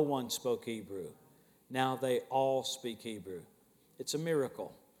 no one spoke Hebrew. Now they all speak Hebrew. It's a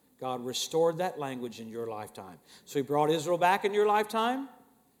miracle. God restored that language in your lifetime. So he brought Israel back in your lifetime.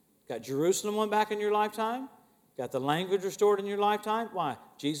 Got Jerusalem back in your lifetime. Got the language restored in your lifetime. Why?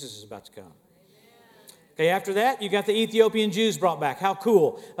 Jesus is about to come. Okay, after that, you got the Ethiopian Jews brought back. How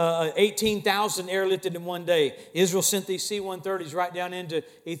cool. 18,000 airlifted in one day. Israel sent these C-130s right down into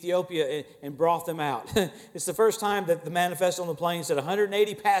Ethiopia and brought them out. It's the first time that the manifest on the plane said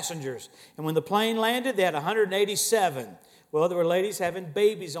 180 passengers. And when the plane landed, they had 187. Well, there were ladies having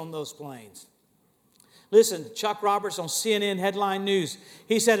babies on those planes. Listen, Chuck Roberts on CNN Headline News.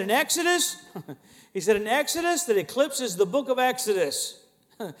 He said an Exodus that eclipses the book of Exodus.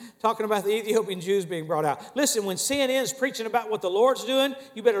 talking about the Ethiopian Jews being brought out. Listen, when CNN's preaching about what the Lord's doing,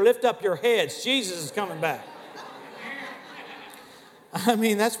 you better lift up your heads. Jesus is coming back. I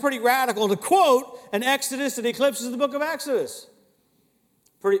mean, that's pretty radical to quote an Exodus that eclipses the book of Exodus.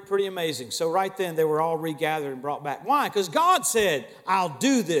 Pretty amazing. So right then, they were all regathered and brought back. Why? Because God said, I'll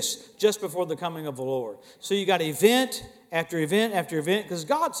do this just before the coming of the Lord. So you got event after event after event because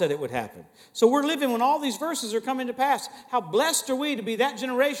God said it would happen. So we're living when all these verses are coming to pass. How blessed are we to be that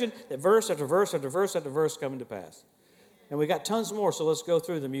generation that verse after verse after verse after verse coming to pass. And we got tons more, so let's go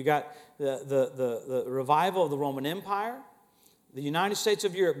through them. You got the revival of the Roman Empire. The United States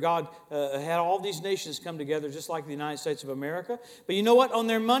of Europe, God had all these nations come together just like the United States of America. But you know what? On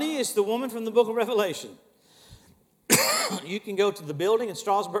their money, it's the woman from the book of Revelation. You can go to the building in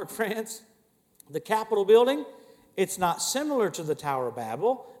Strasbourg, France, the Capitol building. It's not similar to the Tower of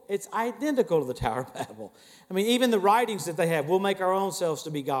Babel. It's identical to the Tower of Babel. I mean, even the writings that they have, we'll make our own selves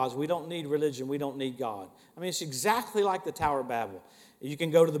to be gods. We don't need religion. We don't need God. I mean, it's exactly like the Tower of Babel. You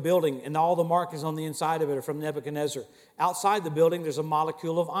can go to the building, and all the markings on the inside of it are from Nebuchadnezzar. Outside the building, there's a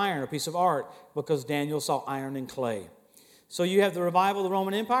molecule of iron, a piece of art, because Daniel saw iron and clay. So you have the revival of the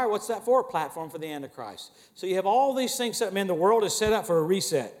Roman Empire. What's that for? A platform for the Antichrist. So you have all these things set. Man, the world is set up for a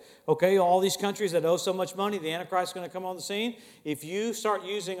reset. Okay, all these countries that owe so much money, the Antichrist is going to come on the scene. If you start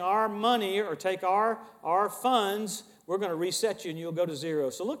using our money or take our funds, we're going to reset you and you'll go to zero.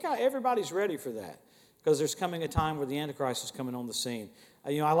 So look how everybody's ready for that. Because there's coming a time where the Antichrist is coming on the scene. I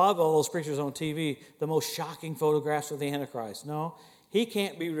love all those pictures on TV, the most shocking photographs of the Antichrist. No, he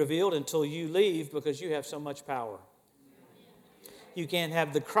can't be revealed until you leave because you have so much power. You can't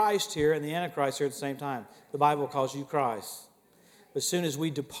have the Christ here and the Antichrist here at the same time. The Bible calls you Christ. As soon as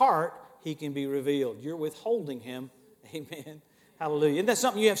we depart, he can be revealed. You're withholding him. Amen. Hallelujah. Isn't that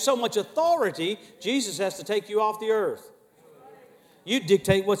something? You have so much authority, Jesus has to take you off the earth. You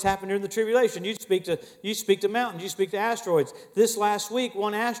dictate what's happening during the tribulation. You speak to mountains. You speak to asteroids. This last week,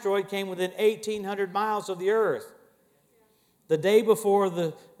 one asteroid came within 1,800 miles of the earth. The day before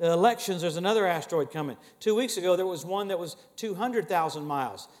the elections, there's another asteroid coming. 2 weeks ago, there was one that was 200,000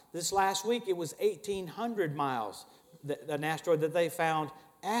 miles. This last week, it was 1,800 miles, an asteroid that they found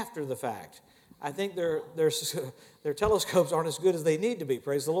after the fact. I think their telescopes aren't as good as they need to be.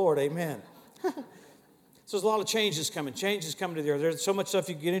 Praise the Lord. Amen. So there's a lot of changes coming to the earth. There's so much stuff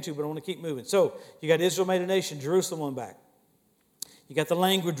you can get into, but I want to keep moving. So you got Israel made a nation, Jerusalem won back. You got the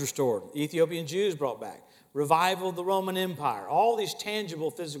language restored, Ethiopian Jews brought back, revival of the Roman Empire, all these tangible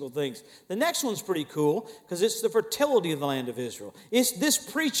physical things. The next one's pretty cool because it's the fertility of the land of Israel. This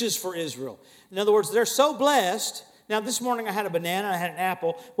preaches for Israel. In other words, they're so blessed. Now this morning I had a banana, I had an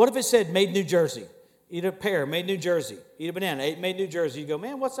apple. What if it said made New Jersey? Eat a pear, made New Jersey. Eat a banana, made New Jersey. You go,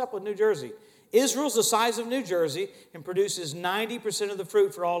 man, what's up with New Jersey? Israel's the size of New Jersey and produces 90% of the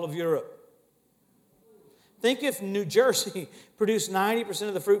fruit for all of Europe. Think if New Jersey produced 90%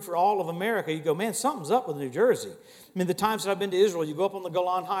 of the fruit for all of America, you go, man, something's up with New Jersey. I mean, the times that I've been to Israel, you go up on the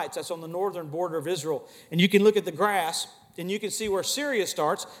Golan Heights, that's on the northern border of Israel, and you can look at the grass, and you can see where Syria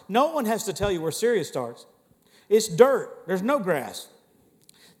starts. No one has to tell you where Syria starts. It's dirt. There's no grass.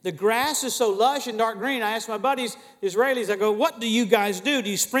 The grass is so lush and dark green. I asked my buddies, Israelis, I go, what do you guys do? Do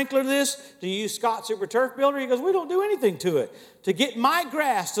you sprinkler this? Do you use Scott Super Turf Builder? He goes, we don't do anything to it. To get my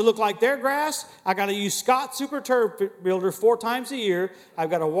grass to look like their grass, I got to use Scott Super Turf Builder 4 times a year.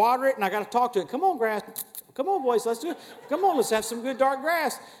 I've got to water it and I got to talk to it. Come on, grass. Come on, boys, let's do it. Come on, let's have some good dark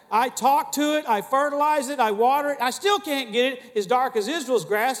grass. I talk to it, I fertilize it, I water it. I still can't get it as dark as Israel's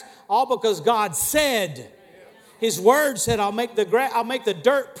grass, all because God said. His word said, I'll make the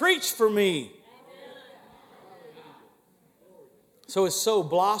dirt preach for me. So it's so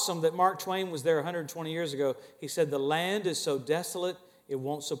blossomed that Mark Twain was there 120 years ago. He said, the land is so desolate, it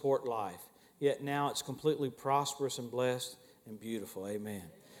won't support life. Yet now it's completely prosperous and blessed and beautiful. Amen.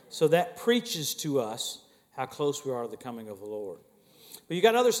 So that preaches to us how close we are to the coming of the Lord. But you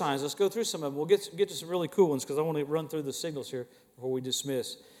got other signs. Let's go through some of them. We'll get to some really cool ones because I want to run through the signals here before we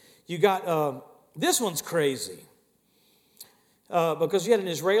dismiss. You got, this one's crazy. Because you had an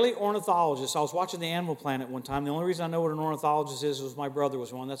Israeli ornithologist. I was watching the Animal Planet one time. The only reason I know what an ornithologist is was my brother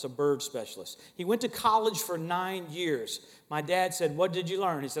was one. That's a bird specialist. He went to college for 9 years. My dad said, what did you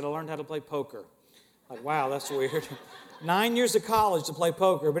learn? He said, I learned how to play poker. Like, wow, that's weird. 9 years of college to play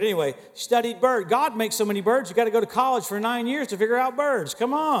poker. But anyway, studied bird. God makes so many birds, you got to go to college for 9 years to figure out birds.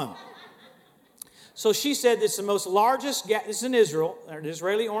 Come on. So she said this is the most largest, this is in Israel, an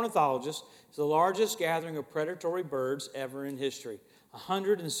Israeli ornithologist. It's the largest gathering of predatory birds ever in history.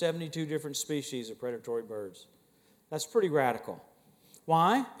 172 different species of predatory birds. That's pretty radical.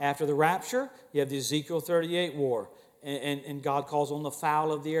 Why? After the rapture, you have the Ezekiel 38 war. And God calls on the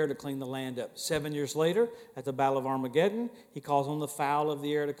fowl of the air to clean the land up. 7 years later, at the Battle of Armageddon, he calls on the fowl of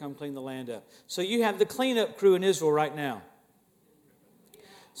the air to come clean the land up. So you have the cleanup crew in Israel right now.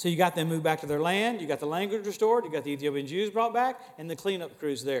 So you got them moved back to their land, you got the language restored, you got the Ethiopian Jews brought back, and the cleanup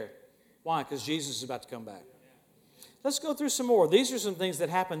crew's there. Why? Because Jesus is about to come back. Let's go through some more. These are some things that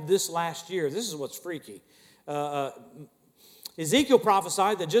happened this last year. This is what's freaky. Ezekiel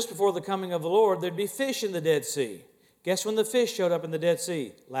prophesied that just before the coming of the Lord, there'd be fish in the Dead Sea. Guess when the fish showed up in the Dead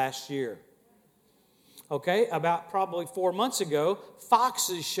Sea? Last year. Okay, about probably 4 months ago,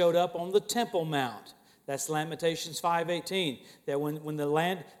 foxes showed up on the Temple Mount. That's Lamentations 5:18. That when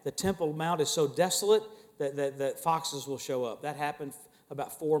the Temple Mount is so desolate that foxes will show up. That happened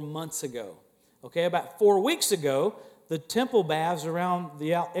about 4 months ago. Okay, about 4 weeks ago, the temple baths around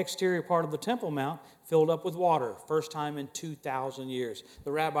the exterior part of the Temple Mount filled up with water. First time in 2,000 years.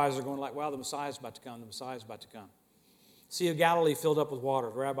 The rabbis are going like, wow, the Messiah's about to come. The Messiah's about to come. Sea of Galilee filled up with water.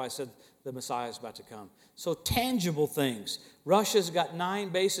 The rabbi said the Messiah is about to come. So tangible things. Russia's got 9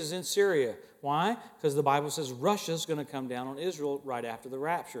 bases in Syria. Why? Because the Bible says Russia's going to come down on Israel right after the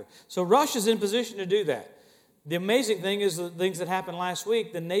rapture. So Russia's in position to do that. The amazing thing is the things that happened last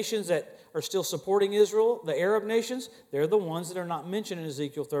week, the nations that are still supporting Israel, the Arab nations, they're the ones that are not mentioned in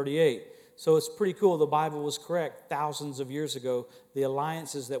Ezekiel 38. So it's pretty cool. The Bible was correct thousands of years ago, the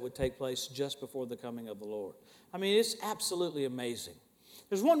alliances that would take place just before the coming of the Lord. I mean, it's absolutely amazing.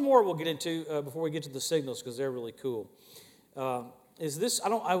 There's one more we'll get into before we get to the signals because they're really cool. I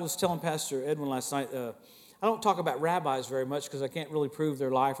was telling Pastor Edwin last night, I don't talk about rabbis very much because I can't really prove their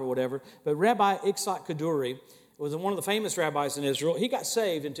life or whatever. But Rabbi Itzhak Kaduri was one of the famous rabbis in Israel. He got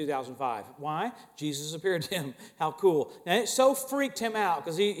saved in 2005. Why? Jesus appeared to him. How cool. Now, it so freaked him out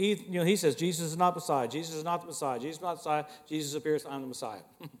because he says, Jesus is not the Messiah. Jesus is not the Messiah. Jesus is not the Messiah. Jesus appears, I'm the Messiah.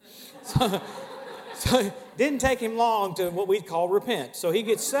 So it didn't take him long to what we'd call repent. So he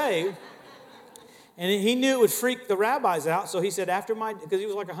gets saved. And he knew it would freak the rabbis out. So he said, because he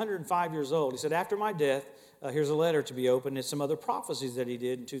was like 105 years old, he said, after my death, here's a letter to be opened. It's some other prophecies that he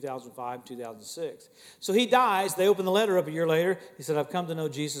did in 2005, 2006. So he dies. They open the letter up a year later. He said, I've come to know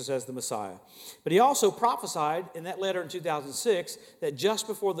Jesus as the Messiah. But he also prophesied in that letter in 2006 that just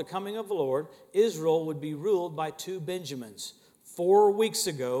before the coming of the Lord, Israel would be ruled by 2 Benjamins. 4 weeks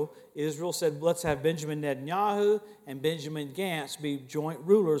ago, Israel said, let's have Benjamin Netanyahu and Benjamin Gantz be joint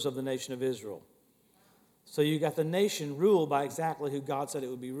rulers of the nation of Israel. So you got the nation ruled by exactly who God said it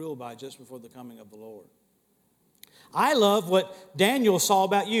would be ruled by just before the coming of the Lord. I love what Daniel saw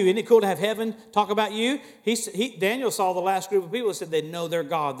about you. Isn't it cool to have heaven talk about you? Daniel saw the last group of people that said they'd know their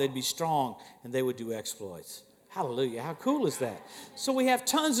God, they'd be strong, and they would do exploits. Hallelujah. How cool is that? So we have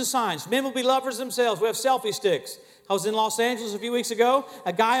tons of signs. Men will be lovers themselves. We have selfie sticks. I was in Los Angeles a few weeks ago.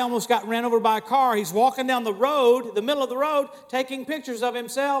 A guy almost got ran over by a car. He's walking down the road, the middle of the road, taking pictures of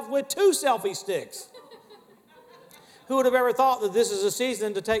himself with 2 selfie sticks. Who would have ever thought that this is a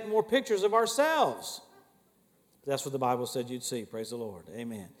season to take more pictures of ourselves? That's what the Bible said you'd see. Praise the Lord.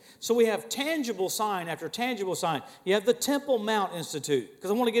 Amen. So we have tangible sign after tangible sign. You have the Temple Mount Institute.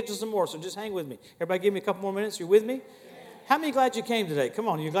 Because I want to get to some more, so just hang with me. Everybody give me a couple more minutes. You with me? Yeah. How many glad you came today? Come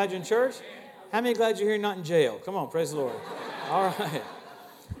on. You glad you're in church? Yeah. How many glad you're here not in jail? Come on. Praise the Lord. All right. I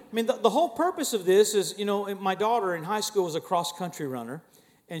mean, the whole purpose of this is, my daughter in high school was a cross-country runner,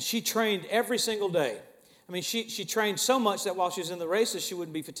 and she trained every single day. I mean, she trained so much that while she was in the races, she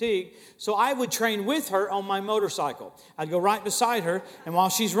wouldn't be fatigued. So I would train with her on my motorcycle. I'd go right beside her, and while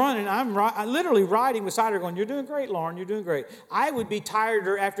she's running, I'm literally riding beside her going, you're doing great, Lauren, you're doing great. I would be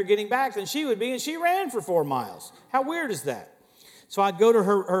tireder after getting back than she would be, and she ran for 4 miles. How weird is that? So I'd go to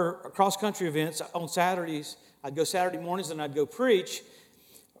her cross-country events on Saturdays. I'd go Saturday mornings, and I'd go preach.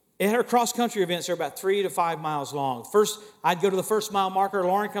 At her cross-country events, they're about 3 to 5 miles long. First, I'd go to the first mile marker.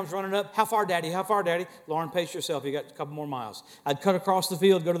 Lauren comes running up. How far, Daddy? How far, Daddy? Lauren, pace yourself. You got a couple more miles. I'd cut across the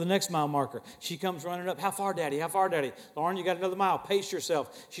field, go to the next mile marker. She comes running up. How far, Daddy? How far, Daddy? Lauren, you got another mile. Pace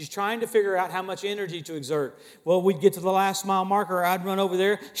yourself. She's trying to figure out how much energy to exert. Well, we'd get to the last mile marker. I'd run over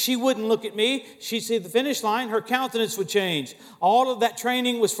there. She wouldn't look at me. She'd see the finish line. Her countenance would change. All of that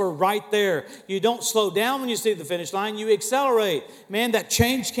training was for right there. You don't slow down when you see the finish line. You accelerate. Man, that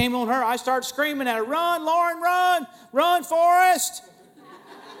change came on her. I started screaming at her, run, Lauren, run, run, Forrest.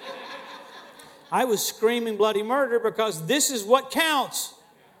 I was screaming bloody murder because this is what counts.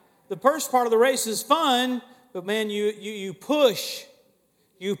 The first part of the race is fun, but man, you push.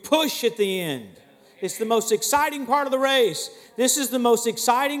 You push at the end. It's the most exciting part of the race. This is the most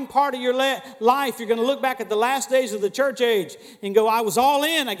exciting part of your life. You're going to look back at the last days of the church age and go, I was all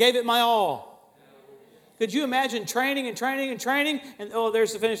in. I gave it my all. Could you imagine training and training and training? And, oh,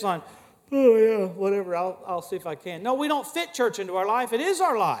 there's the finish line. oh yeah, whatever, I'll see if I can. No, we don't fit church into our life. It is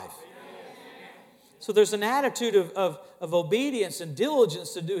our life. So there's an attitude of obedience and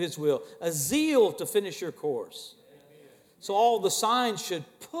diligence to do His will, a zeal to finish your course. So all the signs should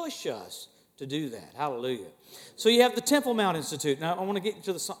push us to do that. Hallelujah. So you have the Temple Mount Institute. Now, I want to get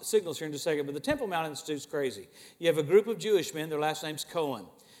to the signals here in just a second, but the Temple Mount Institute is crazy. You have a group of Jewish men. Their last name's Cohen.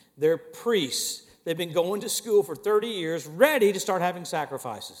 They're priests. They've been going to school for 30 years, ready to start having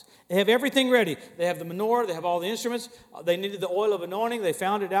sacrifices. They have everything ready. They have the menorah. They have all the instruments. They needed the oil of anointing. They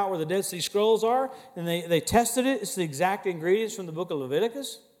found it out where the Dead Sea Scrolls are, and they tested it. It's the exact ingredients from the book of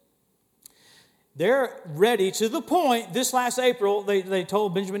Leviticus. They're ready to the point, this last April, they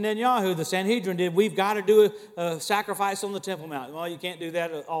told Benjamin Netanyahu, the Sanhedrin did, we've got to do a sacrifice on the Temple Mount. Well, you can't do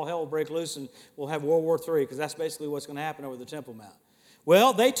that. All hell will break loose and we'll have World War III, because that's basically what's going to happen over the Temple Mount.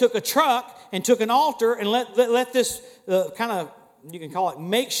 Well, they took a truck and took an altar and let this kind of, you can call it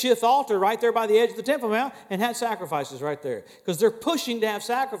makeshift altar right there by the edge of the Temple Mount and had sacrifices right there. Because they're pushing to have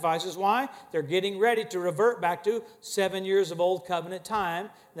sacrifices. Why? They're getting ready to revert back to 7 years of old covenant time.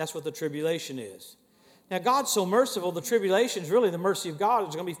 That's what the tribulation is. Now, God's so merciful, the tribulation is really the mercy of God.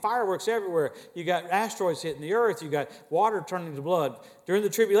 There's going to be fireworks everywhere. You got asteroids hitting the earth. You got water turning to blood. During the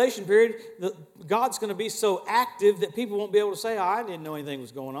tribulation period, God's going to be so active that people won't be able to say, oh, I didn't know anything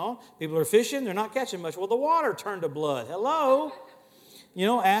was going on. People are fishing. They're not catching much. Well, the water turned to blood. Hello? You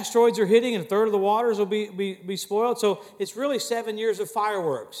know, asteroids are hitting and a third of the waters will be spoiled. So it's really 7 years of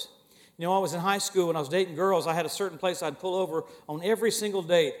fireworks. You know, I was in high school when I was dating girls. I had a certain place I'd pull over on every single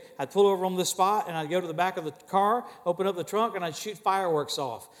date. I'd pull over on this spot, and I'd go to the back of the car, open up the trunk, and I'd shoot fireworks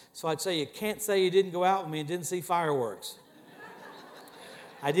off. So I'd say, you can't say you didn't go out with me and didn't see fireworks.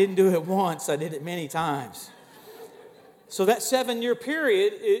 I didn't do it once. I did it many times. So that 7 year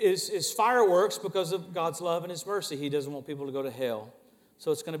period is fireworks because of God's love and His mercy. He doesn't want people to go to hell. So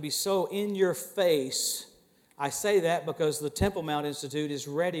it's going to be so in your face. I say that because the Temple Mount Institute is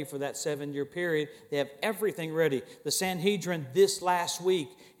ready for that 7 year period. They have everything ready. The Sanhedrin this last week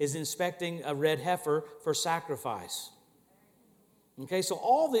is inspecting a red heifer for sacrifice. Okay, so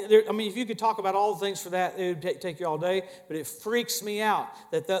if you could talk about all the things for that, it would take you all day, but it freaks me out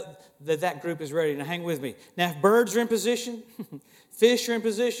that group is ready. Now, hang with me. Now, if birds are in position, fish are in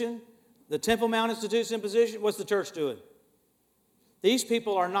position, the Temple Mount Institute's in position, what's the church doing? These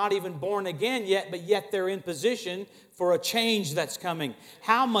people are not even born again yet, but yet they're in position for a change that's coming.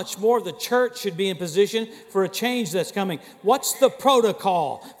 How much more the church should be in position for a change that's coming? What's the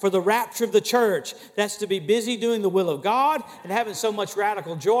protocol for the rapture of the church? That's to be busy doing the will of God and having so much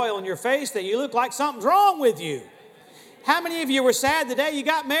radical joy on your face that you look like something's wrong with you. How many of you were sad the day you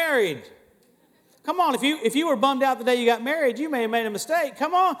got married? Come on, if you were bummed out the day you got married, you may have made a mistake.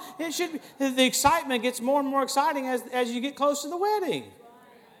 Come on, it should be, the excitement gets more and more exciting as you get close to the wedding.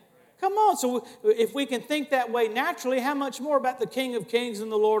 Come on, so if we can think that way naturally, how much more about the King of Kings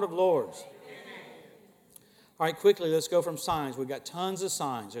and the Lord of Lords? All right, quickly, let's go from signs. We've got tons of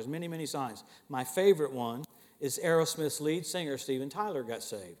signs. There's many, many signs. My favorite one is Aerosmith's lead singer, Steven Tyler, got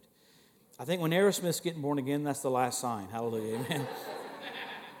saved. I think when Aerosmith's getting born again, that's the last sign. Hallelujah, amen.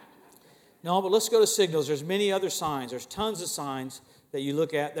 No, but let's go to signals. There's many other signs. There's tons of signs that you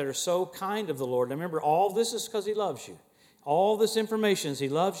look at that are so kind of the Lord. Now remember, all this is because He loves you. All this information is He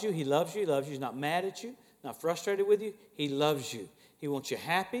loves you, He loves you, He loves you. He's not mad at you, not frustrated with you. He loves you. He wants you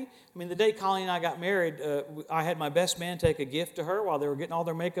happy. I mean, the day Colleen and I got married, I had my best man take a gift to her while they were getting all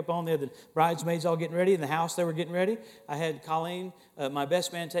their makeup on. They had the bridesmaids all getting ready. In the house, they were getting ready. I had Colleen, my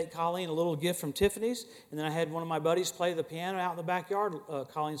best man, take Colleen a little gift from Tiffany's. And then I had one of my buddies play the piano out in the backyard,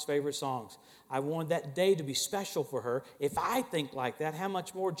 Colleen's favorite songs. I wanted that day to be special for her. If I think like that, how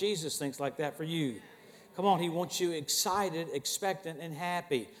much more Jesus thinks like that for you? Come on, He wants you excited, expectant, and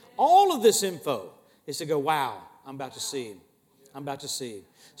happy. All of this info is to go, wow, I'm about to see Him. I'm about to see Him.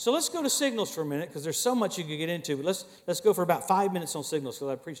 So let's go to signals for a minute because there's so much you could get into. But let's go for about 5 minutes on signals because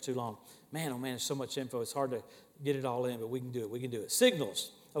I preached too long. Man, oh man, there's so much info. It's hard to get it all in, but we can do it. We can do it.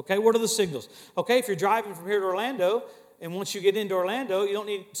 Signals. Okay, what are the signals? Okay, if you're driving from here to Orlando, and once you get into Orlando, you don't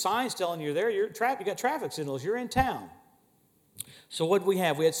need signs telling you're there. You got traffic signals. You're in town. So what do we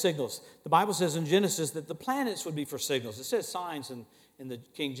have? We had signals. The Bible says in Genesis that the planets would be for signals. It says signs in the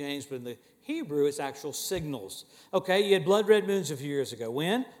King James, but in the Hebrew, it's actual signals. Okay, you had blood red moons a few years ago.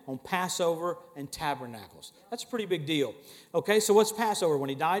 When? On Passover and Tabernacles. That's a pretty big deal. Okay, so what's Passover? When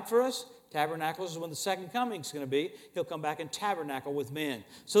He died for us? Tabernacles is when the second coming is going to be. He'll come back and tabernacle with men.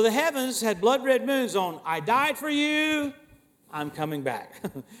 So the heavens had blood red moons on, I died for you, I'm coming back.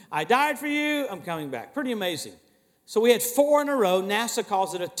 I died for you, I'm coming back. Pretty amazing. So we had 4 in a row. NASA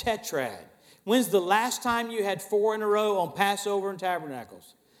calls it a tetrad. When's the last time you had 4 in a row on Passover and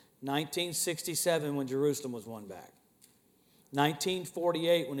Tabernacles? 1967 when Jerusalem was won back.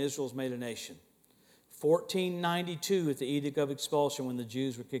 1948 when Israel was made a nation. 1492 at the Edict of Expulsion when the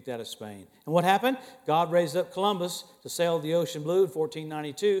Jews were kicked out of Spain. And what happened? God raised up Columbus to sail the ocean blue in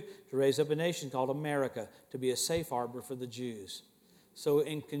 1492 to raise up a nation called America to be a safe harbor for the Jews. So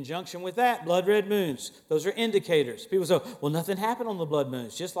in conjunction with that, blood red moons, those are indicators. People say, well, nothing happened on the blood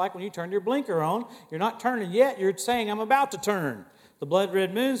moons. Just like when you turn your blinker on, you're not turning yet, you're saying, I'm about to turn. The blood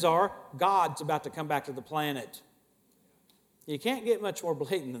red moons are God's about to come back to the planet. You can't get much more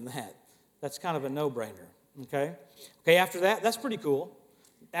blatant than that. That's kind of a no-brainer, okay? Okay, after that, that's pretty cool.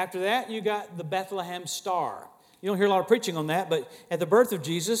 After that, you got the Bethlehem star. You don't hear a lot of preaching on that, but at the birth of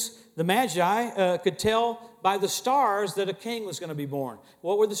Jesus, the Magi could tell by the stars that a king was going to be born.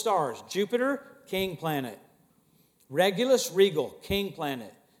 What were the stars? Jupiter, king planet. Regulus, regal, king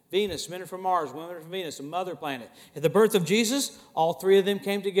planet. Venus, men are from Mars, women are from Venus, a mother planet. At the birth of Jesus, all three of them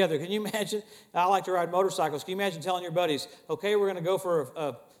came together. Can you imagine? I like to ride motorcycles. Can you imagine telling your buddies, okay, we're going to go for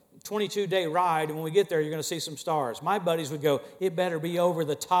a 22-day ride, and when we get there, you're going to see some stars. My buddies would go, it better be over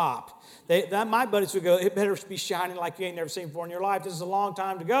the top. My buddies would go, it better be shining like you ain't never seen before in your life. This is a long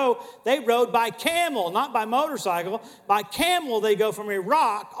time to go. They rode by camel, not by motorcycle. By camel, they go from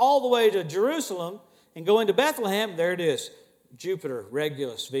Iraq all the way to Jerusalem and go into Bethlehem. There it is. Jupiter,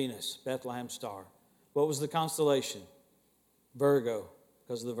 Regulus, Venus, Bethlehem star. What was the constellation? Virgo,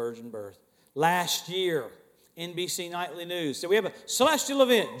 because of the virgin birth. Last year, NBC Nightly News. So we have a celestial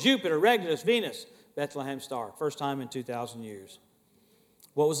event, Jupiter, Regulus, Venus, Bethlehem star. First time in 2,000 years.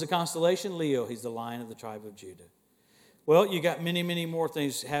 What was the constellation? Leo. He's the lion of the tribe of Judah. Well, you got many, many more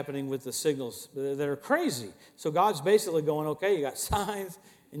things happening with the signals that are crazy. So God's basically going, okay, you got signs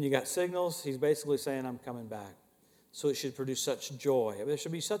and you got signals. He's basically saying, I'm coming back. So it should produce such joy. There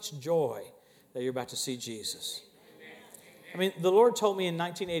should be such joy that you're about to see Jesus. I mean, the Lord told me in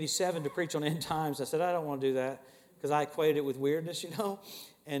 1987 to preach on end times. I said, I don't want to do that because I equated it with weirdness, you know.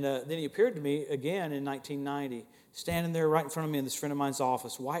 And then he appeared to me again in 1990, standing there right in front of me in this friend of mine's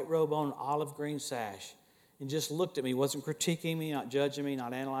office, white robe on, olive green sash, and just looked at me, wasn't critiquing me, not judging me,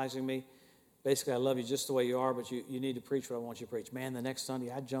 not analyzing me. Basically, I love you just the way you are, but you need to preach what I want you to preach. Man, the next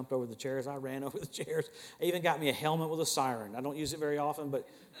Sunday, I jumped over the chairs. I ran over the chairs. I even got me a helmet with a siren. I don't use it very often, but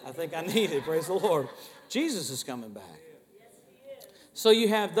I think I need it. Praise the Lord. Jesus is coming back. So you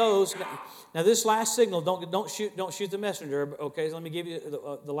have those. Now, this last signal, don't shoot the messenger. Okay, so let me give you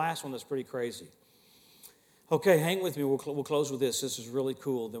the last one that's pretty crazy. Okay, hang with me. We'll close with this. This is really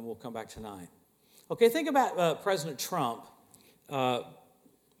cool. Then we'll come back tonight. Okay, think about President Trump.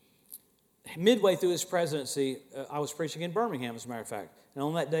 Midway through his presidency, I was preaching in Birmingham, as a matter of fact. And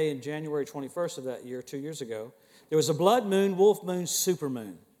on that day, in January 21st of that year, 2 years ago, there was a blood moon, wolf moon, super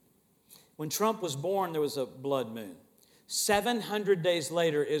moon. When Trump was born, there was a blood moon. 700 days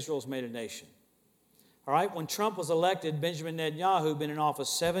later, Israel's made a nation. All right, when Trump was elected, Benjamin Netanyahu had been in office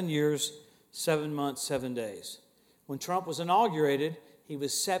 7 years, 7 months, 7 days. When Trump was inaugurated, he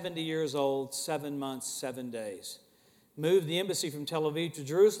was 70 years old, 7 months, 7 days. Moved the embassy from Tel Aviv to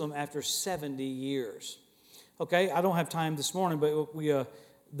Jerusalem after 70 years. Okay, I don't have time this morning, but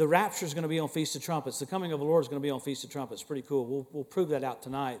the rapture is going to be on Feast of Trumpets. The coming of the Lord is going to be on Feast of Trumpets. Pretty cool. We'll prove that out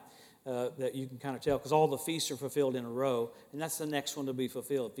tonight, that you can kind of tell, because all the feasts are fulfilled in a row, and that's the next one to be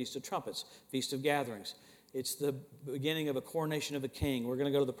fulfilled, Feast of Trumpets, Feast of Gatherings. It's the beginning of a coronation of a king. We're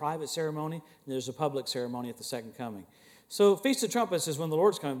going to go to the private ceremony, and there's a public ceremony at the second coming. So Feast of Trumpets is when the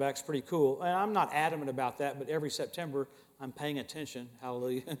Lord's coming back. It's pretty cool. And I'm not adamant about that, but every September I'm paying attention.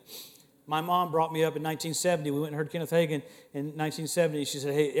 Hallelujah. My mom brought me up in 1970. We went and heard Kenneth Hagin in 1970. She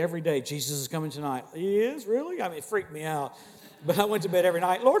said, hey, every day Jesus is coming tonight. He is? Really? I mean, it freaked me out. But I went to bed every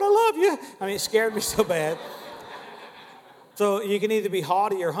night. Lord, I love you. I mean, it scared me so bad. So you can either be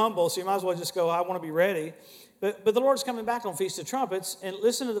haughty or humble, so you might as well just go, I want to be ready. But the Lord's coming back on Feast of Trumpets. And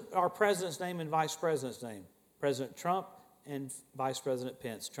listen to our president's name and vice president's name. President Trump and Vice President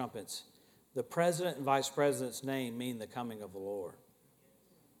Pence, trumpets. The president and vice president's name mean the coming of the Lord.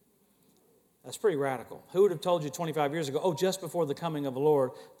 That's pretty radical. Who would have told you 25 years ago, oh, just before the coming of the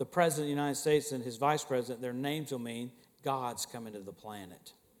Lord, the president of the United States and his vice president, their names will mean God's coming to the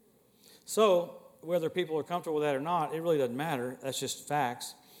planet. So whether people are comfortable with that or not, it really doesn't matter. That's just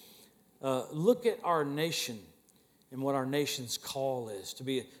facts. Look at our nation and what our nation's call is, to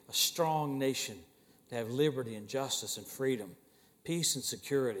be a strong nation, to have liberty and justice and freedom, peace and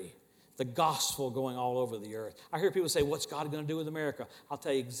security, the gospel going all over the earth. I hear people say, what's God going to do with America? I'll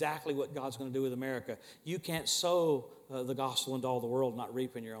tell you exactly what God's going to do with America. You can't sow the gospel into all the world and not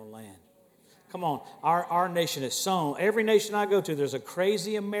reap in your own land. Come on, our nation is sown. Every nation I go to, there's a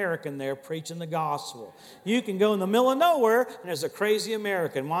crazy American there preaching the gospel. You can go in the middle of nowhere, and there's a crazy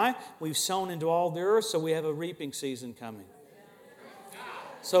American. Why? We've sown into all the earth, so we have a reaping season coming.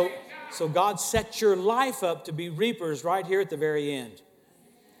 So God set your life up to be reapers right here at the very end.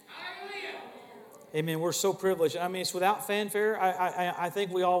 Amen. We're so privileged. I mean, it's without fanfare. I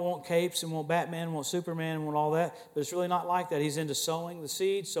think we all want capes and want Batman and want Superman and want all that, but it's really not like that. He's into sowing the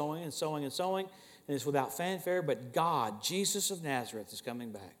seed, sowing and sowing and sowing, and it's without fanfare. But God, Jesus of Nazareth, is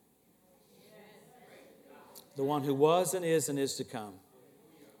coming back. The one who was and is to come.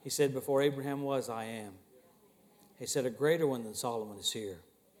 He said, before Abraham was, I am. He said, a greater one than Solomon is here.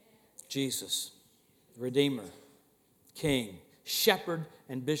 Jesus, Redeemer, King, Shepherd,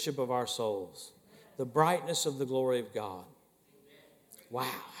 and Bishop of our souls. The brightness of the glory of God.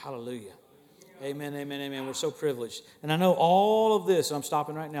 Wow, hallelujah. Amen, amen, amen. We're so privileged. And I know all of this, I'm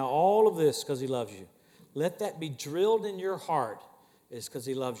stopping right now, all of this because He loves you. Let that be drilled in your heart is because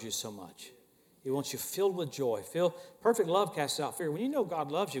He loves you so much. He wants you filled with joy. Perfect love casts out fear. When you know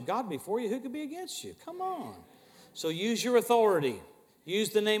God loves you, God before you, who could be against you? Come on. So use your authority.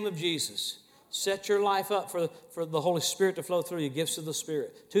 Use the name of Jesus. Set your life up for the Holy Spirit to flow through you, gifts of the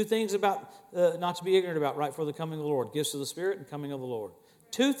Spirit. Two things about not to be ignorant about right before the coming of the Lord, gifts of the Spirit and coming of the Lord.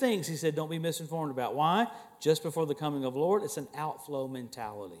 Two things, He said, don't be misinformed about. Why? Just before the coming of the Lord, it's an outflow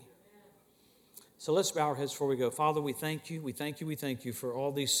mentality. So let's bow our heads before we go. Father, we thank you. We thank you. We thank you for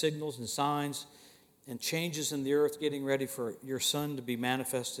all these signals and signs and changes in the earth getting ready for your Son to be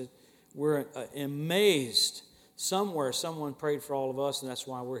manifested. We're amazed. Somewhere, someone prayed for all of us, and that's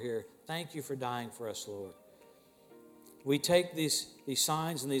why we're here. Thank you for dying for us, Lord. We take these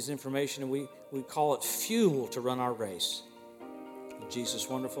signs and these information, and we call it fuel to run our race. In Jesus'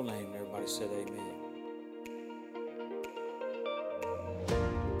 wonderful name, and everybody said amen.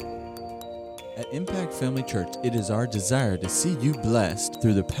 At Impact Family Church, it is our desire to see you blessed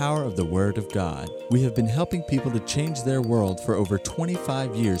through the power of the Word of God. We have been helping people to change their world for over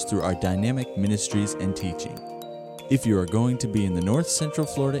 25 years through our dynamic ministries and teaching. If you are going to be in the North Central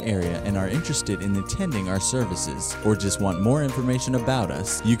Florida area and are interested in attending our services or just want more information about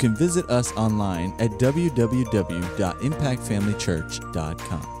us, you can visit us online at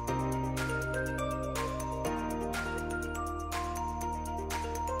www.impactfamilychurch.com.